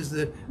Jesus is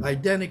the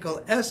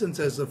identical essence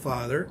as the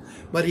Father,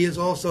 but he is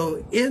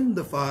also in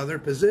the Father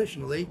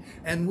positionally,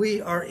 and we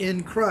are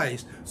in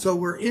Christ. So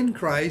we're in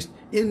Christ,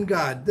 in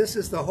God. This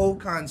is the whole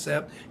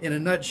concept in a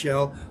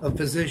nutshell of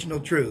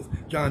positional truth.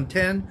 John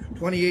 10,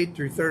 28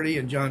 through 30,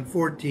 and John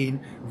 14,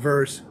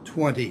 verse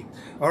 20.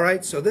 All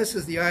right, so this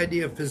is the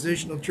idea of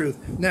positional truth.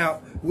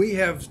 Now, we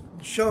have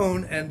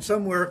shown, and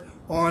somewhere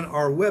on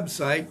our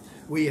website,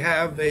 we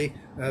have a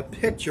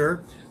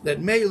picture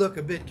that may look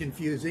a bit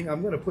confusing.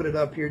 I'm going to put it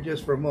up here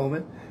just for a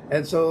moment.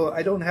 And so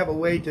I don't have a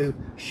way to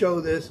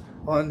show this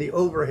on the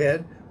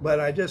overhead, but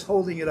I'm just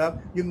holding it up.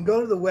 You can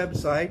go to the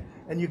website,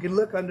 and you can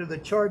look under the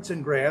charts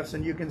and graphs,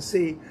 and you can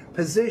see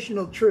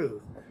positional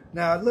truth.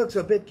 Now, it looks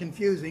a bit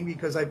confusing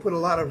because I put a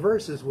lot of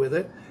verses with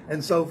it,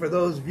 and so for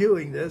those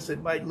viewing this,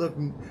 it might look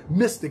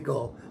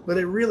mystical, but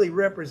it really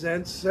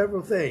represents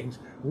several things.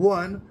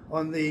 One,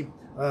 on the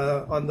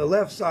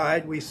left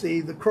side, we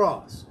see the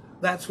cross.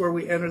 That's where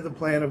we enter the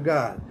plan of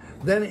God.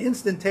 Then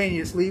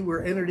instantaneously,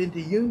 we're entered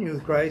into union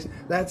with Christ.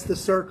 That's the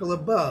circle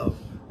above.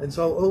 And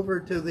so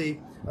over to the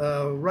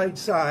right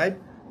side,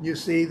 you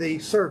see the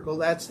circle.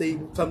 That's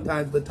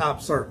sometimes the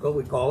top circle,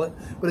 we call it,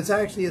 but it's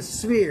actually a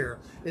sphere.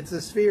 It's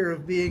a sphere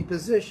of being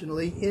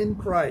positionally in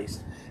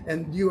Christ,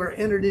 and you are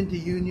entered into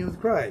union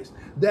with Christ.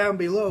 Down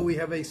below, we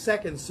have a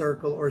second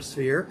circle or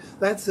sphere.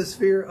 That's the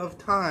sphere of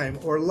time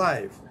or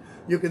life.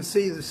 You can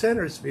see the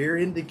center sphere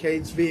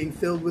indicates being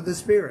filled with the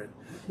Spirit.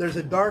 There's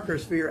a darker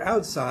sphere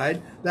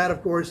outside. That,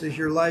 of course, is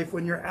your life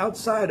when you're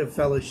outside of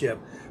fellowship.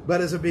 But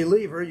as a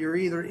believer, you're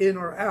either in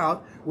or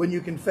out. When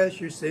you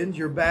confess your sins,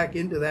 you're back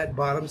into that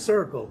bottom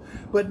circle.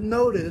 But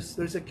notice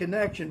there's a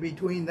connection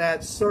between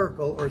that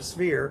circle or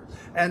sphere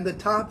and the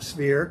top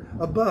sphere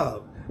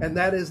above. And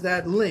that is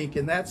that link,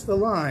 and that's the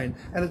line.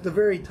 And at the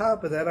very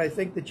top of that, I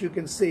think that you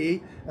can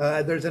see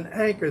there's an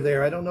anchor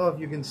there. I don't know if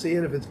you can see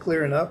it, if it's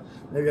clear enough.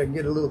 Maybe I can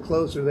get a little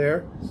closer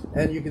there.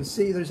 And you can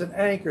see there's an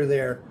anchor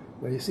there.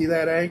 When you see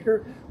that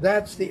anchor,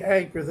 that's the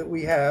anchor that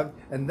we have,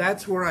 and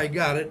that's where I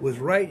got it, was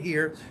right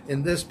here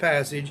in this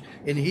passage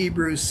in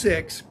Hebrews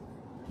 6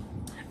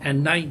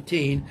 and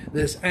 19,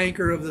 this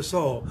anchor of the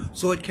soul.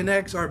 So it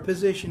connects our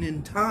position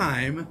in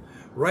time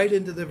right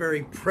into the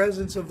very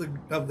presence of the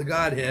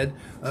Godhead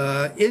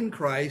in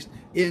Christ,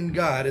 in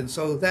God. And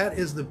so that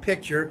is the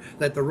picture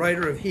that the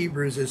writer of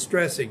Hebrews is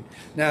stressing.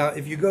 Now,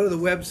 if you go to the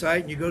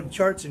website, you go to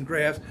Charts and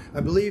Graphs,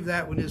 I believe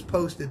that one is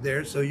posted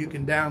there, so you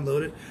can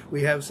download it.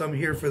 We have some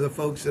here for the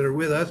folks that are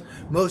with us.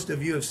 Most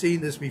of you have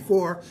seen this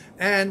before,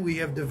 and we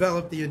have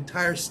developed the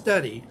entire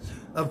study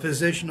of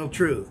positional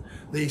truth.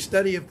 The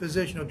study of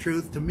positional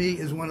truth, to me,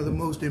 is one of the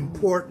most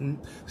important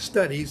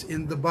studies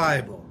in the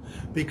Bible,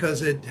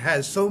 because it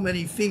has so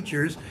many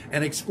features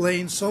and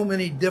explains so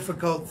many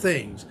difficult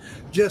things.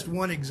 Just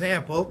one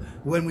example,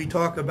 when we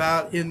talk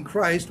about in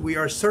Christ, we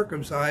are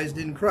circumcised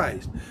in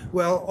Christ.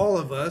 Well, all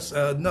of us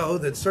know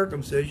that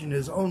circumcision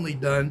is only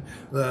done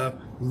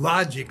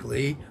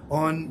logically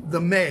on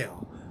the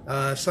male.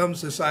 Some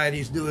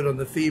societies do it on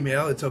the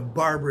female. It's a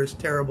barbarous,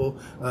 terrible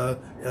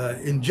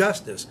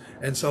injustice.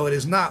 And so it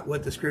is not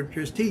what the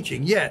Scripture is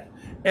teaching. Yet,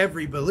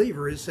 every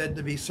believer is said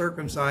to be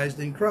circumcised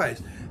in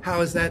Christ.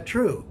 How is that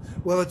true?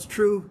 Well, it's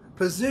true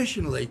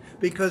positionally,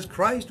 because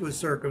Christ was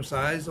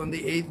circumcised on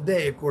the 8th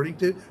day according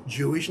to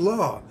Jewish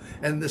law.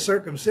 And the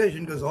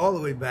circumcision goes all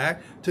the way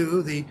back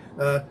to the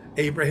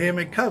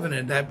Abrahamic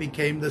covenant. That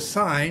became the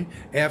sign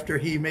after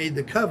he made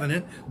the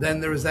covenant.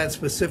 Then there was that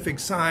specific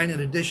sign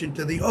in addition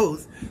to the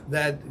oath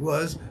that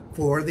was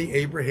for the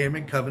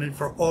Abrahamic covenant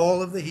for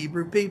all of the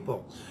Hebrew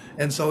people.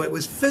 And so it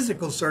was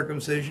physical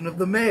circumcision of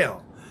the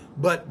male.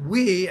 But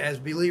we, as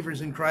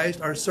believers in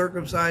Christ, are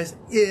circumcised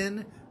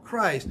in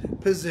Christ.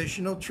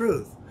 Positional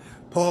truth.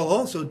 Paul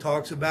also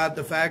talks about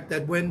the fact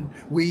that when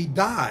we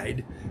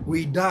died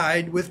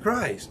with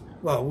Christ.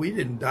 Well, we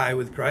didn't die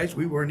with Christ.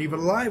 We weren't even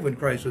alive when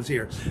Christ was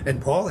here.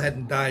 And Paul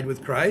hadn't died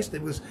with Christ.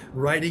 It was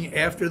writing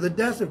after the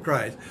death of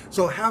Christ.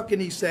 So how can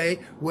he say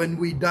when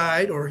we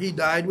died or he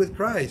died with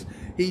Christ?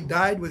 He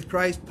died with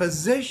Christ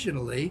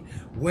positionally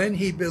when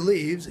he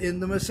believes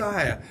in the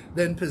Messiah.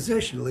 Then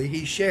positionally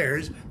he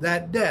shares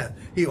that death.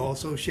 He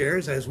also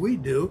shares, as we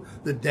do,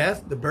 the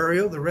death, the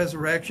burial, the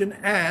resurrection,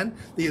 and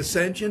the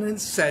ascension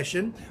and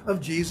session of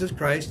Jesus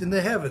Christ in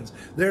the heavens.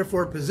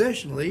 Therefore,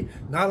 positionally,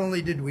 not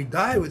only did we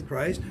die with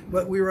Christ,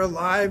 but we were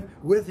alive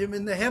with him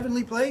in the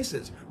heavenly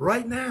places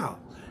right now.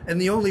 And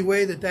the only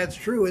way that that's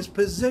true is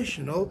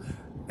positional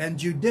and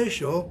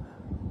judicial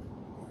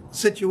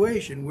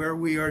situation, where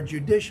we are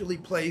judicially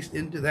placed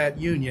into that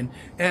union.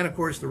 And of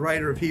course the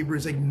writer of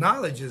Hebrews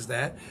acknowledges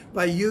that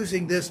by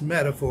using this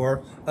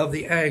metaphor of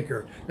the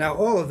anchor. Now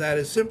all of that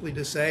is simply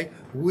to say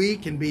we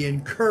can be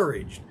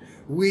encouraged.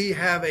 We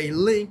have a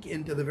link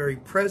into the very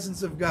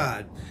presence of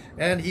God.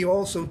 And he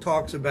also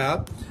talks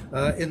about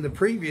in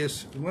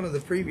one of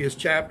the previous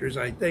chapters,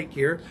 I think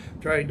here,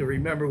 trying to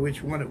remember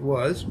which one it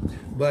was,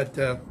 but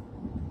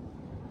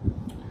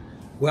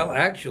well,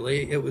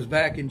 actually, it was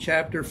back in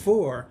chapter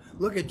 4.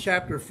 Look at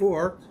chapter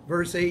 4,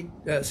 verse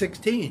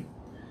 16,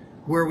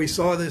 where we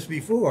saw this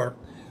before.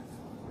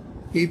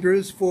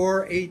 Hebrews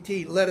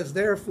 4:18, let us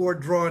therefore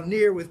draw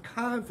near with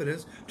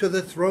confidence to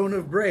the throne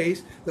of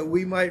grace, that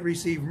we might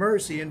receive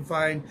mercy and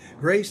find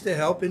grace to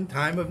help in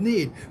time of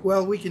need.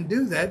 Well, we can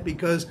do that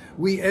because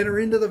we enter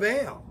into the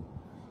veil.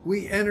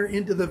 We enter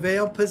into the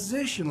veil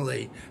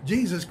positionally.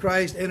 Jesus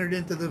Christ entered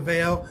into the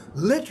veil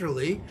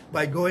literally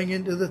by going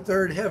into the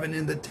third heaven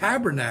in the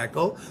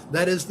tabernacle.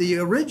 That is the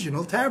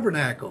original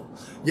tabernacle.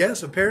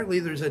 Yes, apparently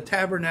there's a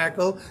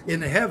tabernacle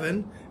in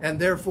heaven, and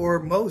therefore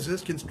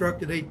Moses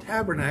constructed a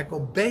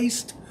tabernacle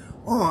based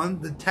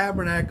on the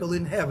tabernacle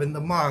in heaven,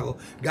 the model.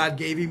 God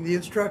gave him the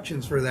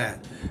instructions for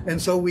that. And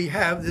so we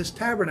have this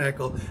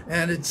tabernacle,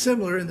 and it's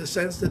similar in the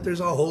sense that there's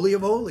a Holy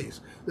of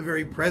Holies, the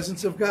very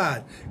presence of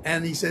God.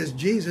 And he says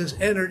Jesus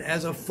entered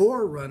as a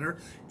forerunner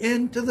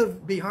into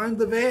behind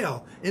the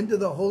veil, into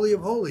the Holy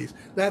of Holies.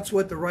 That's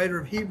what the writer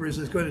of Hebrews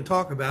is going to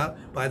talk about,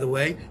 by the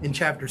way, in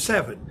chapter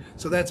 7.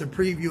 So that's a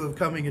preview of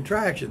coming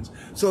attractions.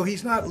 So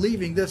he's not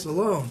leaving this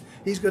alone.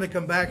 He's going to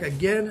come back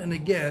again and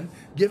again,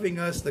 giving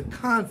us the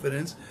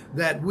confidence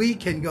that we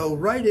can go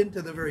right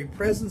into the very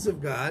presence of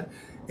God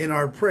in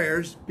our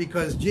prayers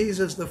because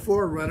Jesus, the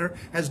forerunner,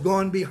 has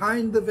gone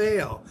behind the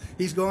veil.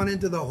 He's gone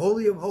into the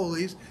Holy of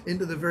Holies,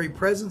 into the very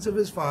presence of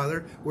his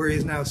Father, where he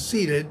is now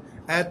seated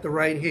at the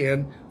right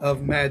hand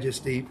of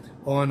majesty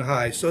on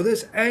high. So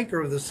this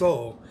anchor of the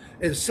soul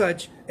is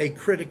such a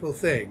critical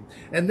thing.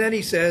 And then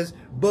he says,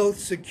 both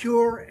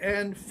secure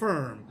and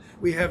firm.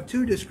 We have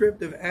two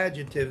descriptive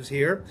adjectives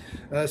here.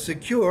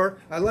 Secure,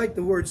 I like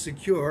the word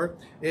secure.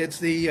 It's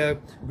the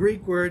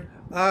Greek word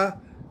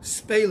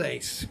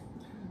aspeles.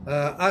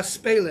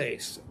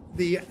 Aspeles.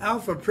 The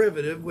alpha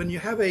privative, when you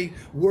have a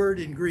word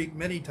in Greek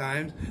many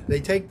times, they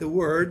take the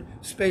word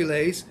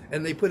speles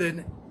and they put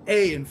an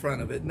A in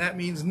front of it, and that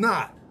means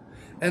not.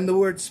 And the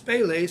word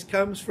speles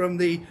comes from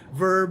the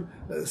verb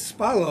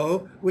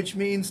spalo, which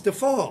means to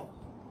fall,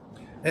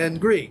 in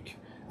Greek.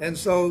 And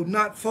so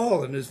not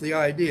fallen is the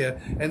idea.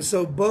 And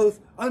so both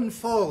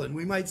unfallen,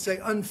 we might say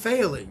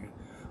unfailing,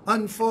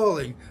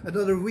 unfalling. In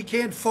other words, we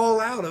can't fall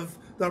out of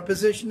our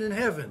position in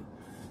heaven.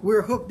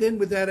 We're hooked in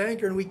with that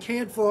anchor and we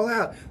can't fall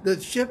out.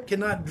 The ship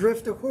cannot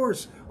drift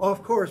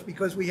off course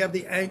because we have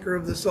the anchor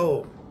of the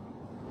soul.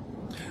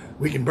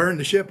 We can burn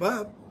the ship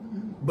up,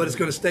 but it's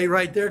going to stay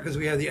right there because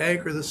we have the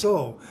anchor of the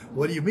soul.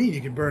 What do you mean you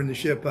can burn the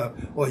ship up?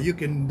 Well, you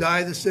can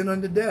die the sin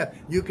unto death.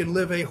 You can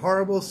live a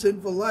horrible,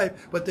 sinful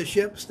life, but the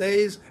ship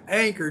stays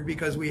anchored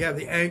because we have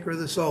the anchor of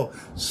the soul.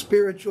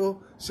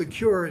 Spiritual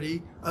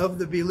security of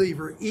the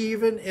believer,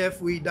 even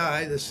if we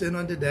die the sin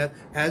unto death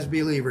as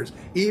believers.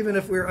 Even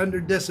if we're under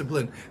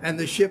discipline and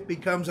the ship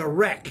becomes a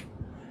wreck,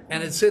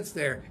 and it sits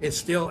there, it's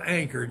still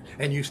anchored,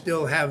 and you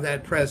still have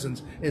that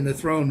presence in the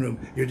throne room.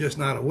 You're just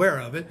not aware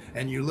of it,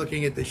 and you're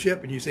looking at the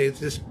ship, and you say,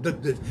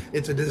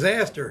 it's a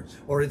disaster,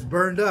 or it's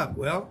burned up.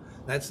 Well,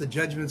 that's the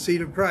judgment seat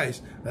of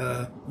Christ.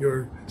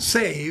 You're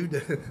saved.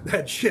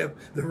 That ship,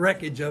 the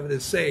wreckage of it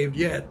is saved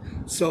yet,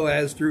 so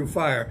as through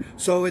fire.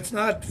 So it's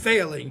not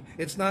failing,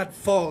 it's not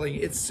falling,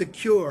 it's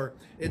secure,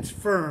 it's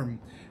firm.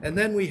 And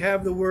then we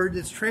have the word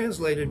that's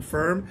translated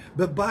firm,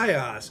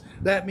 bios.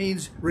 That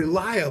means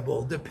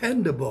reliable,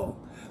 dependable.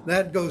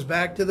 That goes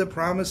back to the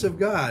promise of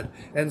God.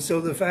 And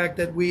so the fact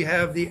that we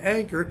have the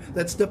anchor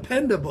that's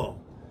dependable.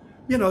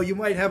 You know, you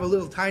might have a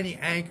little tiny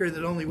anchor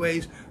that only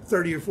weighs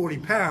 30 or 40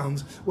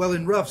 pounds. Well,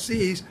 in rough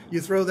seas,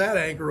 you throw that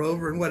anchor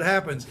over, and what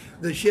happens?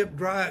 The ship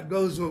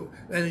goes and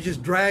it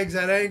just drags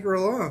that anchor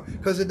along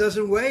because it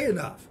doesn't weigh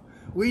enough.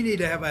 We need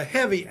to have a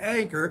heavy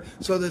anchor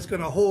so that's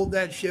going to hold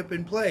that ship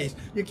in place.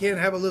 You can't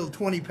have a little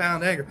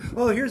 20-pound anchor.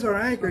 Oh, here's our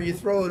anchor. You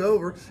throw it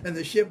over, and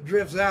the ship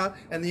drifts out,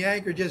 and the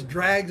anchor just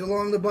drags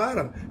along the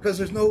bottom because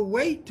there's no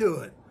weight to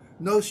it,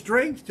 no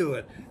strength to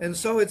it. And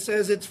so it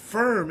says it's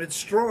firm, it's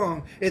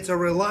strong, it's a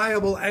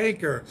reliable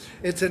anchor.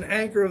 It's an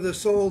anchor of the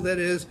soul that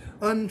is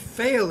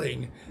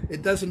unfailing.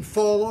 It doesn't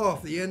fall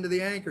off the end of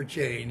the anchor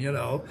chain, you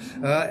know.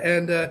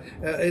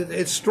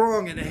 It's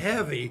strong and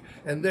heavy,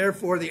 and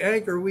therefore the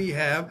anchor we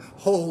have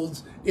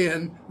holds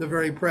in the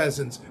very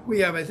presence.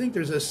 We have, I think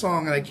there's a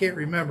song, and I can't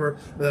remember,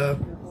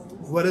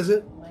 what is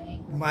it?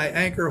 My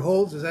Anchor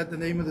Holds, is that the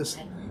name of this?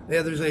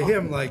 Yeah, there's a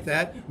hymn like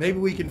that. Maybe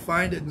we can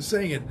find it and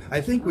sing it.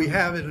 I think we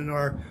have it in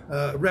our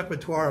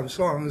repertoire of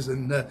songs,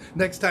 and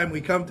next time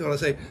we come to it, I'll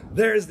say,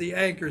 there's the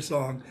anchor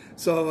song.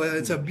 So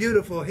it's a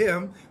beautiful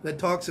hymn that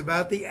talks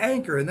about the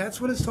anchor, and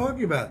that's what it's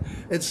talking about.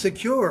 It's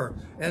secure,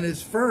 and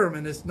it's firm,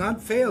 and it's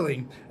not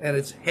failing, and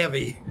it's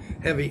heavy,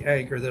 heavy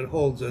anchor that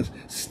holds us.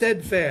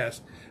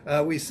 Steadfast.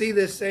 We see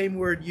this same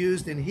word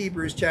used in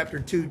Hebrews chapter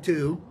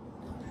 2:2.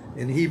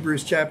 In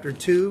Hebrews chapter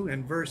 2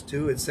 and verse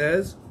 2, it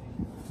says,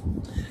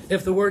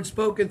 if the word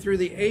spoken through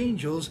the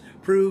angels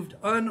proved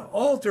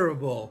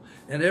unalterable,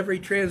 and every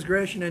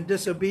transgression and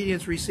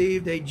disobedience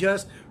received a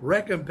just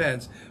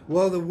recompense.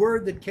 Well, the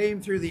word that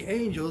came through the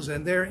angels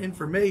and their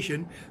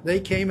information, they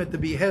came at the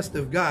behest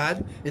of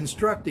God,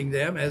 instructing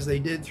them, as they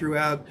did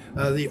throughout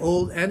the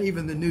Old and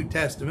even the New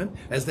Testament,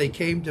 as they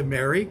came to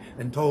Mary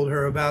and told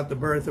her about the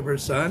birth of her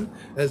son,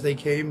 as they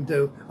came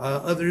to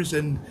others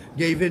and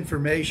gave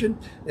information.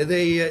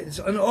 It's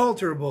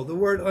unalterable. The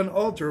word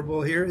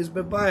unalterable here is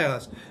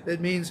bios.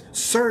 It means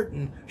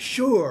certain,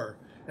 sure.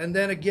 And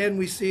then again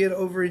we see it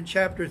over in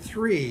chapter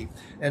 3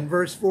 and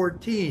verse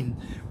 14.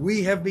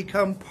 We have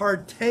become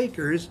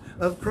partakers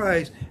of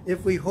Christ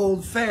if we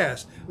hold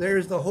fast.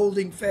 There's the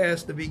holding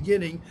fast, the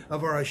beginning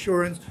of our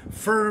assurance,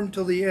 firm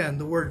till the end.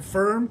 The word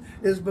firm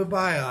is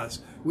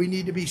bios. We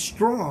need to be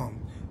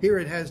strong. Here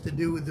it has to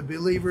do with the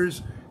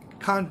believer's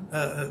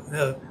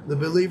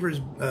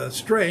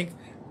strength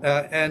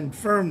and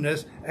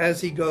firmness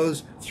as he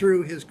goes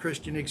through his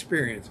Christian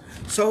experience.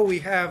 So we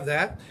have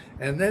that.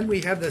 And then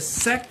we have the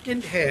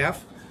second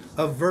half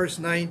of verse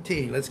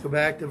 19. Let's go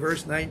back to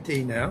verse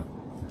 19 now.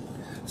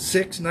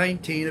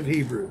 6:19 of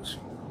Hebrews.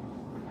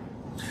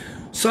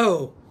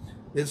 So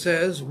it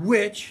says,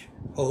 which,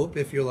 hope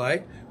if you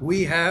like,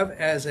 we have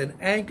as an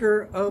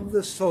anchor of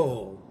the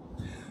soul.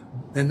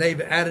 And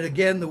they've added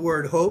again the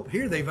word hope.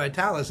 Here they've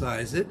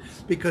italicized it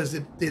because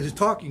it is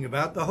talking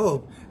about the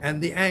hope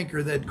and the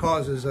anchor that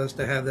causes us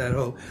to have that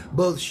hope.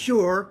 Both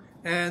sure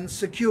and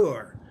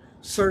secure.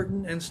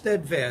 certain, and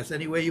steadfast.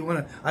 Any way you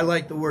want to, I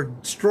like the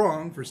word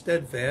strong for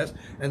steadfast,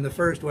 and the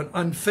first one,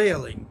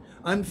 unfailing.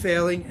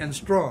 Unfailing and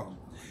strong.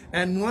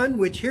 And one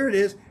which, here it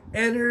is,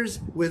 enters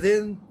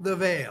within the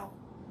veil.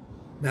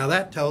 Now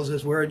that tells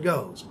us where it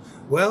goes.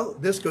 Well,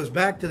 this goes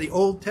back to the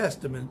Old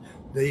Testament.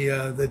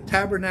 The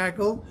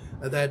tabernacle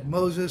that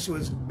Moses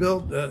was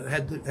built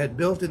had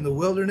built in the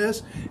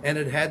wilderness, and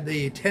it had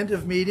the tent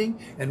of meeting.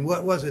 And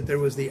what was it? There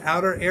was the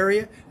outer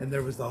area, and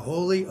there was the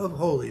Holy of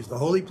Holies, the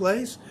holy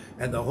place,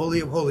 and the Holy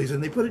of Holies.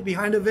 And they put it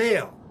behind a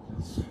veil.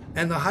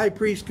 And the high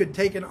priest could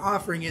take an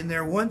offering in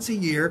there once a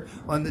year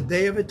on the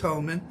Day of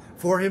Atonement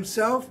for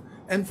himself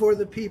and for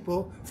the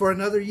people for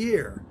another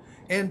year,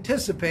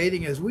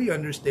 anticipating, as we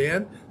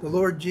understand, the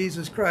Lord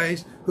Jesus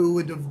Christ, who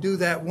would do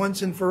that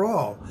once and for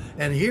all.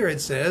 And here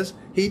it says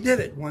he did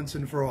it once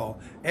and for all.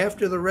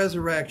 After the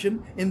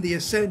resurrection, in the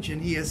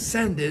ascension, he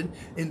ascended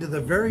into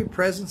the very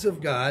presence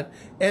of God,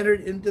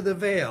 entered into the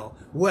veil.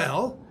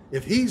 Well,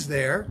 if he's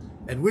there,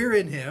 and we're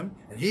in him,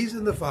 and he's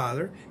in the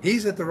Father,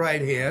 he's at the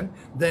right hand,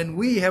 then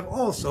we have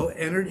also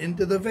entered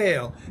into the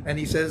veil. And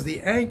he says the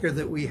anchor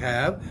that we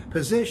have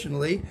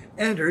positionally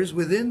enters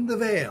within the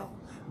veil,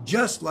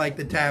 just like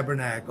the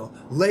tabernacle,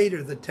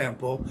 later the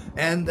temple,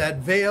 and that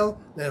veil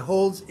that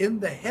holds in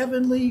the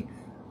heavenly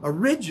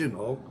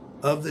original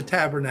of the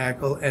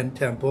tabernacle and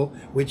temple,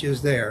 which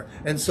is there.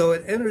 And so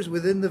it enters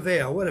within the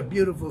veil. What a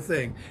beautiful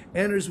thing.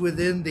 Enters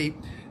within the,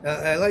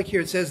 I like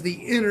here it says the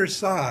inner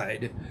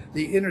side.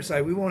 The inner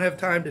side. We won't have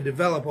time to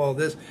develop all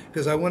this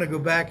because I want to go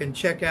back and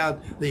check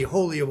out the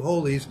Holy of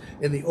Holies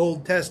in the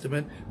Old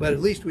Testament, but at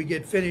least we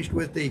get finished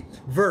with the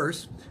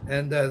verse,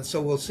 and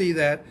so we'll see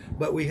that.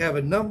 But we have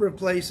a number of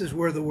places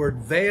where the word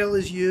veil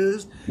is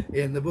used.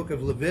 In the book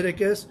of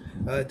Leviticus,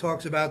 it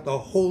talks about the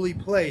holy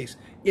place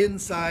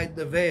inside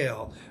the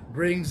veil.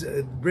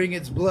 Bring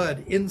its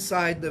blood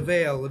inside the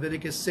veil.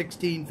 Leviticus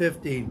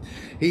 16:15.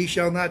 He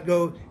shall not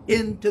go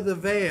into the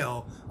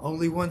veil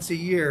only once a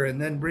year and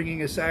then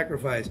bringing a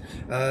sacrifice.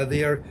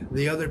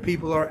 The other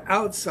people are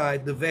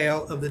outside the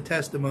veil of the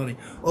testimony.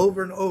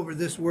 Over and over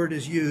this word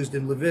is used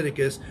in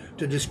Leviticus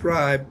to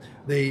describe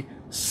the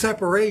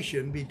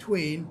separation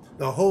between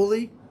the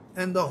holy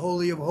and the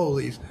Holy of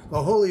Holies.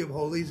 The Holy of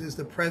Holies is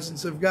the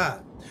presence of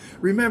God.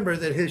 Remember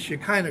that his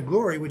Shekinah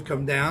glory would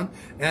come down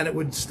and it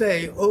would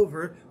stay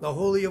over the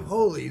Holy of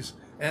Holies,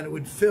 and it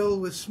would fill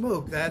with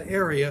smoke that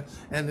area.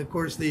 And of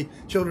course the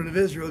children of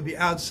Israel would be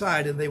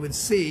outside and they would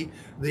see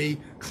the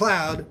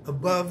cloud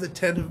above the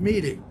tent of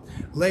meeting.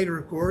 Later,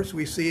 of course,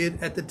 we see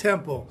it at the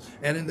temple,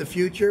 and in the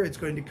future it's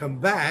going to come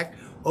back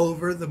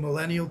over the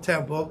millennial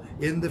temple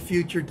in the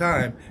future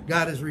time.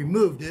 God has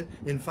removed it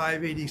in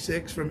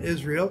 586 from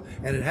Israel,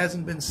 and it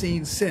hasn't been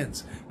seen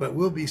since, but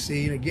will be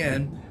seen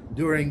again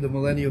during the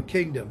millennial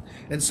kingdom.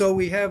 And so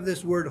we have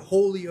this word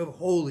Holy of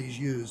Holies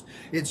used.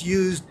 It's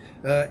used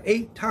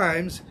 8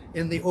 times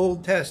in the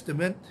Old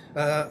Testament,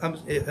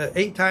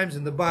 8 times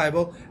in the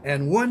Bible,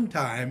 and 1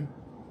 time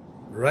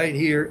right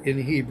here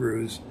in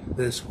Hebrews,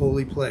 this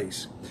holy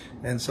place.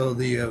 And so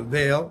the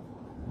veil,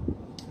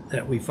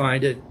 that we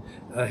find it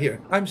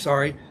here. I'm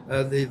sorry,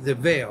 the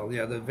veil.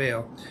 Yeah, the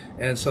veil.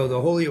 And so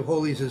the Holy of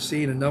Holies is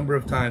seen a number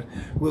of times.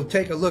 We'll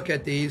take a look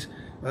at these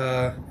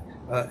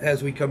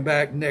as we come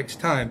back next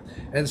time.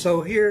 And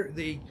so here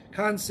the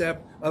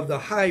concept of the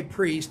high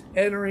priest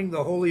entering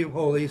the Holy of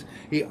Holies.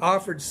 He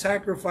offered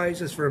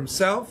sacrifices for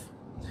himself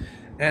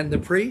and the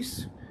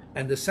priests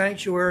and the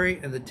sanctuary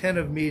and the tent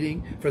of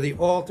meeting, for the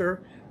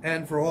altar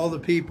and for all the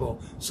people.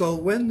 So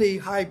when the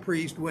high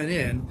priest went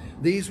in,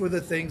 these were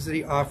the things that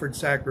he offered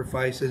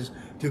sacrifices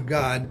to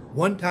God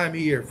 1 time a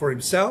year, for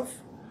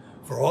himself,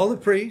 for all the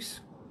priests,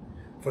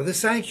 for the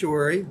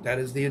sanctuary, that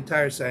is the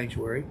entire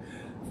sanctuary,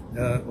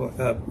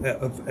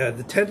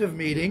 the tent of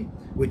meeting,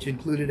 which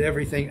included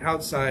everything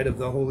outside of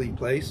the holy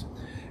place,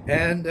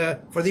 and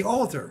for the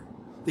altar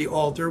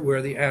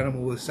where the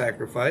animal was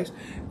sacrificed,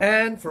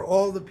 and for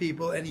all the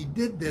people. And he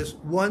did this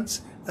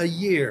once a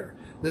year.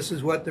 This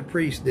is what the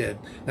priest did.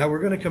 Now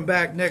we're going to come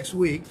back next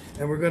week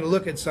and we're going to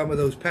look at some of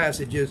those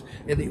passages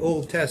in the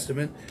Old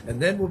Testament,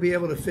 and then we'll be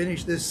able to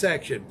finish this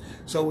section.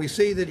 So we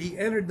see that he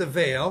entered the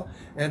veil,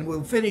 and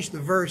we'll finish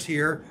the verse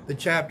here, the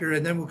chapter,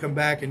 and then we'll come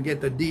back and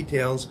get the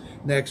details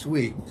next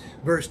week.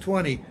 Verse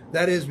 20,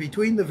 that is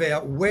between the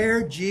veil,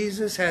 where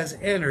Jesus has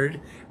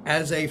entered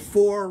as a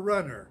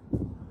forerunner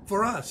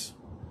for us.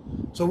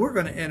 So we're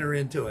going to enter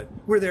into it.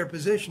 We're there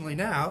positionally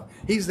now.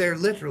 He's there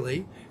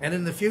literally. And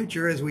in the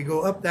future, as we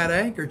go up that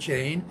anchor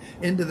chain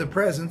into the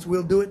presence,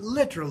 we'll do it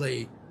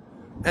literally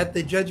at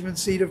the judgment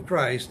seat of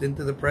Christ,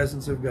 into the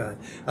presence of God.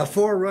 A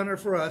forerunner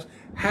for us,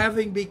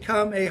 having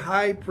become a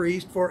high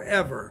priest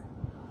forever.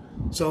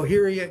 So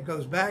here he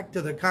goes back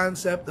to the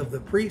concept of the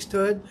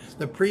priesthood.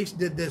 The priest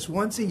did this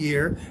once a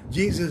year.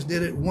 Jesus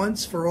did it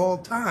once for all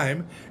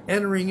time,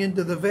 entering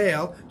into the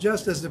veil,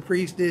 just as the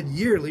priest did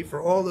yearly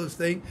for all those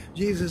things.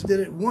 Jesus did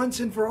it once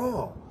and for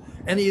all.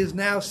 And he is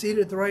now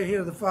seated at the right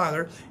hand of the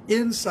Father,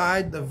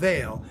 inside the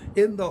veil,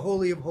 in the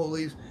Holy of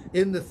Holies,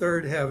 in the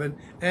third heaven,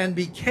 and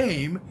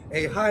became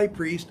a high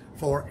priest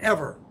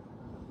forever.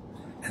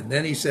 And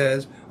then he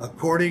says,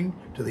 according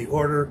to the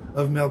order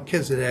of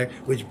Melchizedek,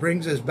 which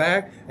brings us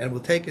back and will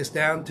take us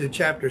down to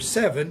chapter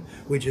 7,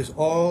 which is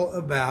all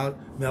about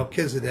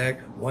Melchizedek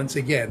once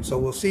again. So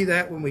we'll see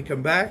that when we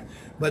come back.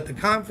 But the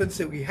confidence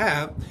that we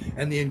have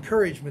and the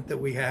encouragement that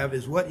we have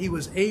is what he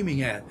was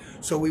aiming at.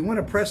 So we want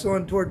to press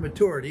on toward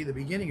maturity, the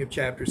beginning of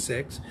chapter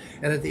 6.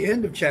 And at the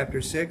end of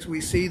chapter 6,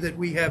 we see that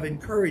we have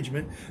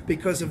encouragement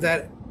because of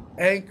that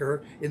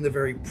anchor in the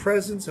very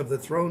presence of the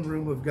throne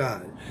room of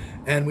God.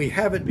 And we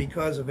have it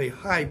because of a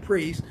high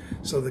priest.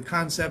 So the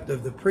concept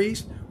of the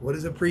priest, what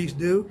does a priest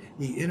do?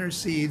 He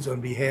intercedes on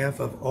behalf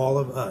of all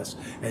of us.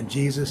 And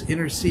Jesus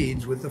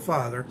intercedes with the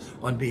Father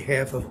on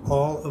behalf of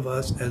all of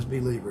us as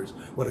believers.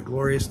 What a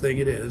glorious thing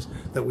it is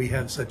that we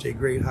have such a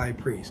great high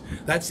priest.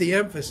 That's the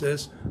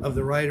emphasis of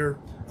the writer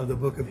of the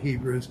book of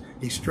Hebrews.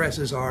 He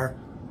stresses our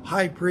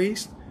high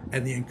priest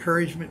and the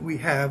encouragement we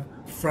have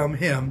from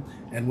him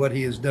and what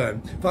he has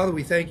done. Father,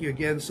 we thank you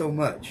again so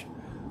much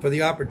for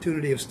the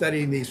opportunity of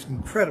studying these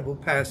incredible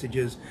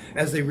passages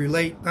as they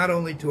relate not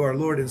only to our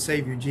Lord and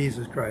Savior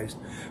Jesus Christ,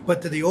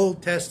 but to the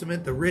Old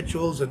Testament, the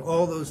rituals, and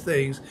all those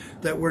things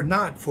that were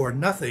not for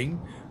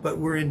nothing, but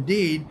were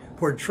indeed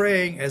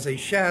portraying as a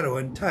shadow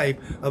and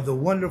type of the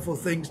wonderful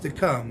things to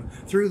come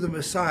through the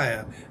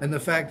Messiah, and the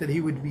fact that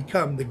he would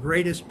become the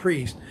greatest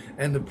priest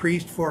and the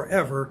priest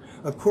forever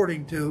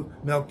according to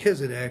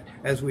Melchizedek,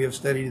 as we have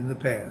studied in the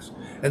past.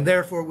 And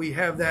therefore we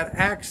have that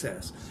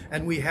access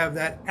and we have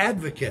that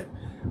advocate,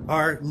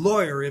 our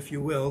lawyer, if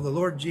you will, the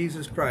Lord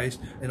Jesus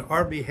Christ, in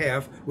our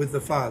behalf with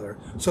the Father,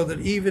 so that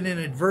even in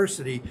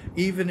adversity,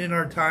 even in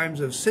our times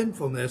of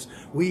sinfulness,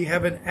 we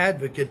have an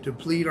advocate to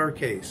plead our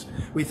case.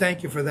 We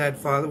thank you for that,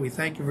 Father. We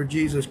thank you for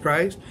Jesus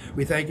Christ.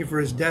 We thank you for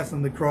his death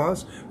on the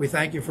cross. We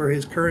thank you for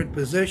his current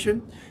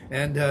position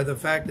and the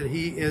fact that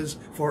he is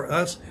for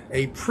us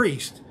a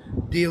priest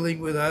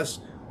dealing with us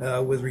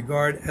with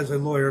regard as a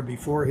lawyer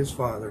before his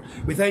Father.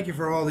 We thank you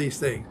for all these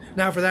things.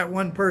 Now for that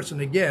one person,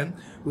 again,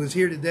 who is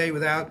here today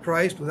without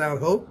Christ, without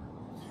hope,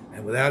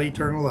 and without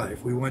eternal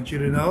life, we want you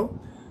to know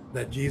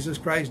that Jesus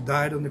Christ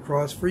died on the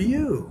cross for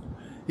you.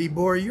 He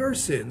bore your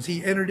sins.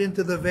 He entered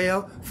into the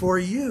veil for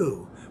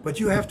you. But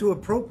you have to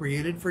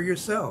appropriate it for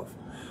yourself.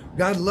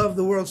 God loved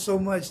the world so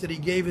much that he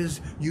gave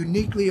his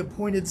uniquely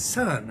appointed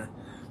Son,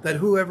 that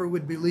whoever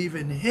would believe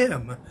in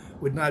him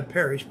would not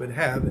perish but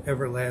have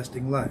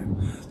everlasting life.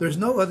 There's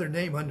no other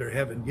name under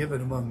heaven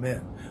given among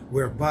men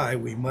whereby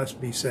we must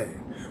be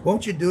saved.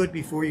 Won't you do it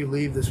before you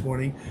leave this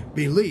morning?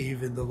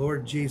 Believe in the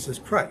Lord Jesus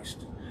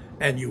Christ,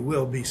 and you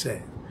will be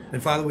saved.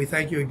 And Father, we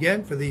thank you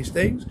again for these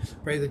things.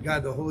 Pray that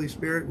God, the Holy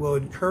Spirit, will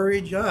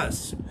encourage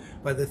us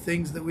by the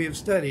things that we have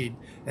studied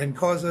and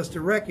cause us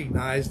to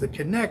recognize the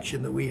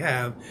connection that we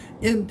have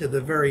into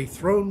the very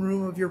throne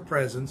room of your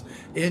presence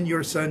in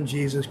your Son,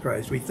 Jesus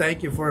Christ. We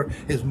thank you for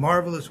his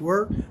marvelous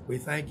work. We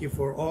thank you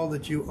for all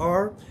that you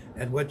are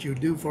and what you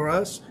do for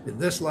us in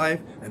this life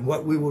and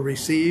what we will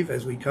receive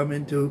as we come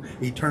into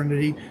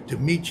eternity to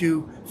meet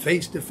you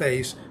face to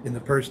face in the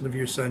person of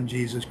your Son,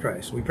 Jesus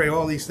Christ. We pray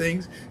all these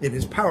things in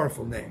his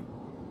powerful name.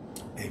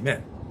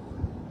 Amen.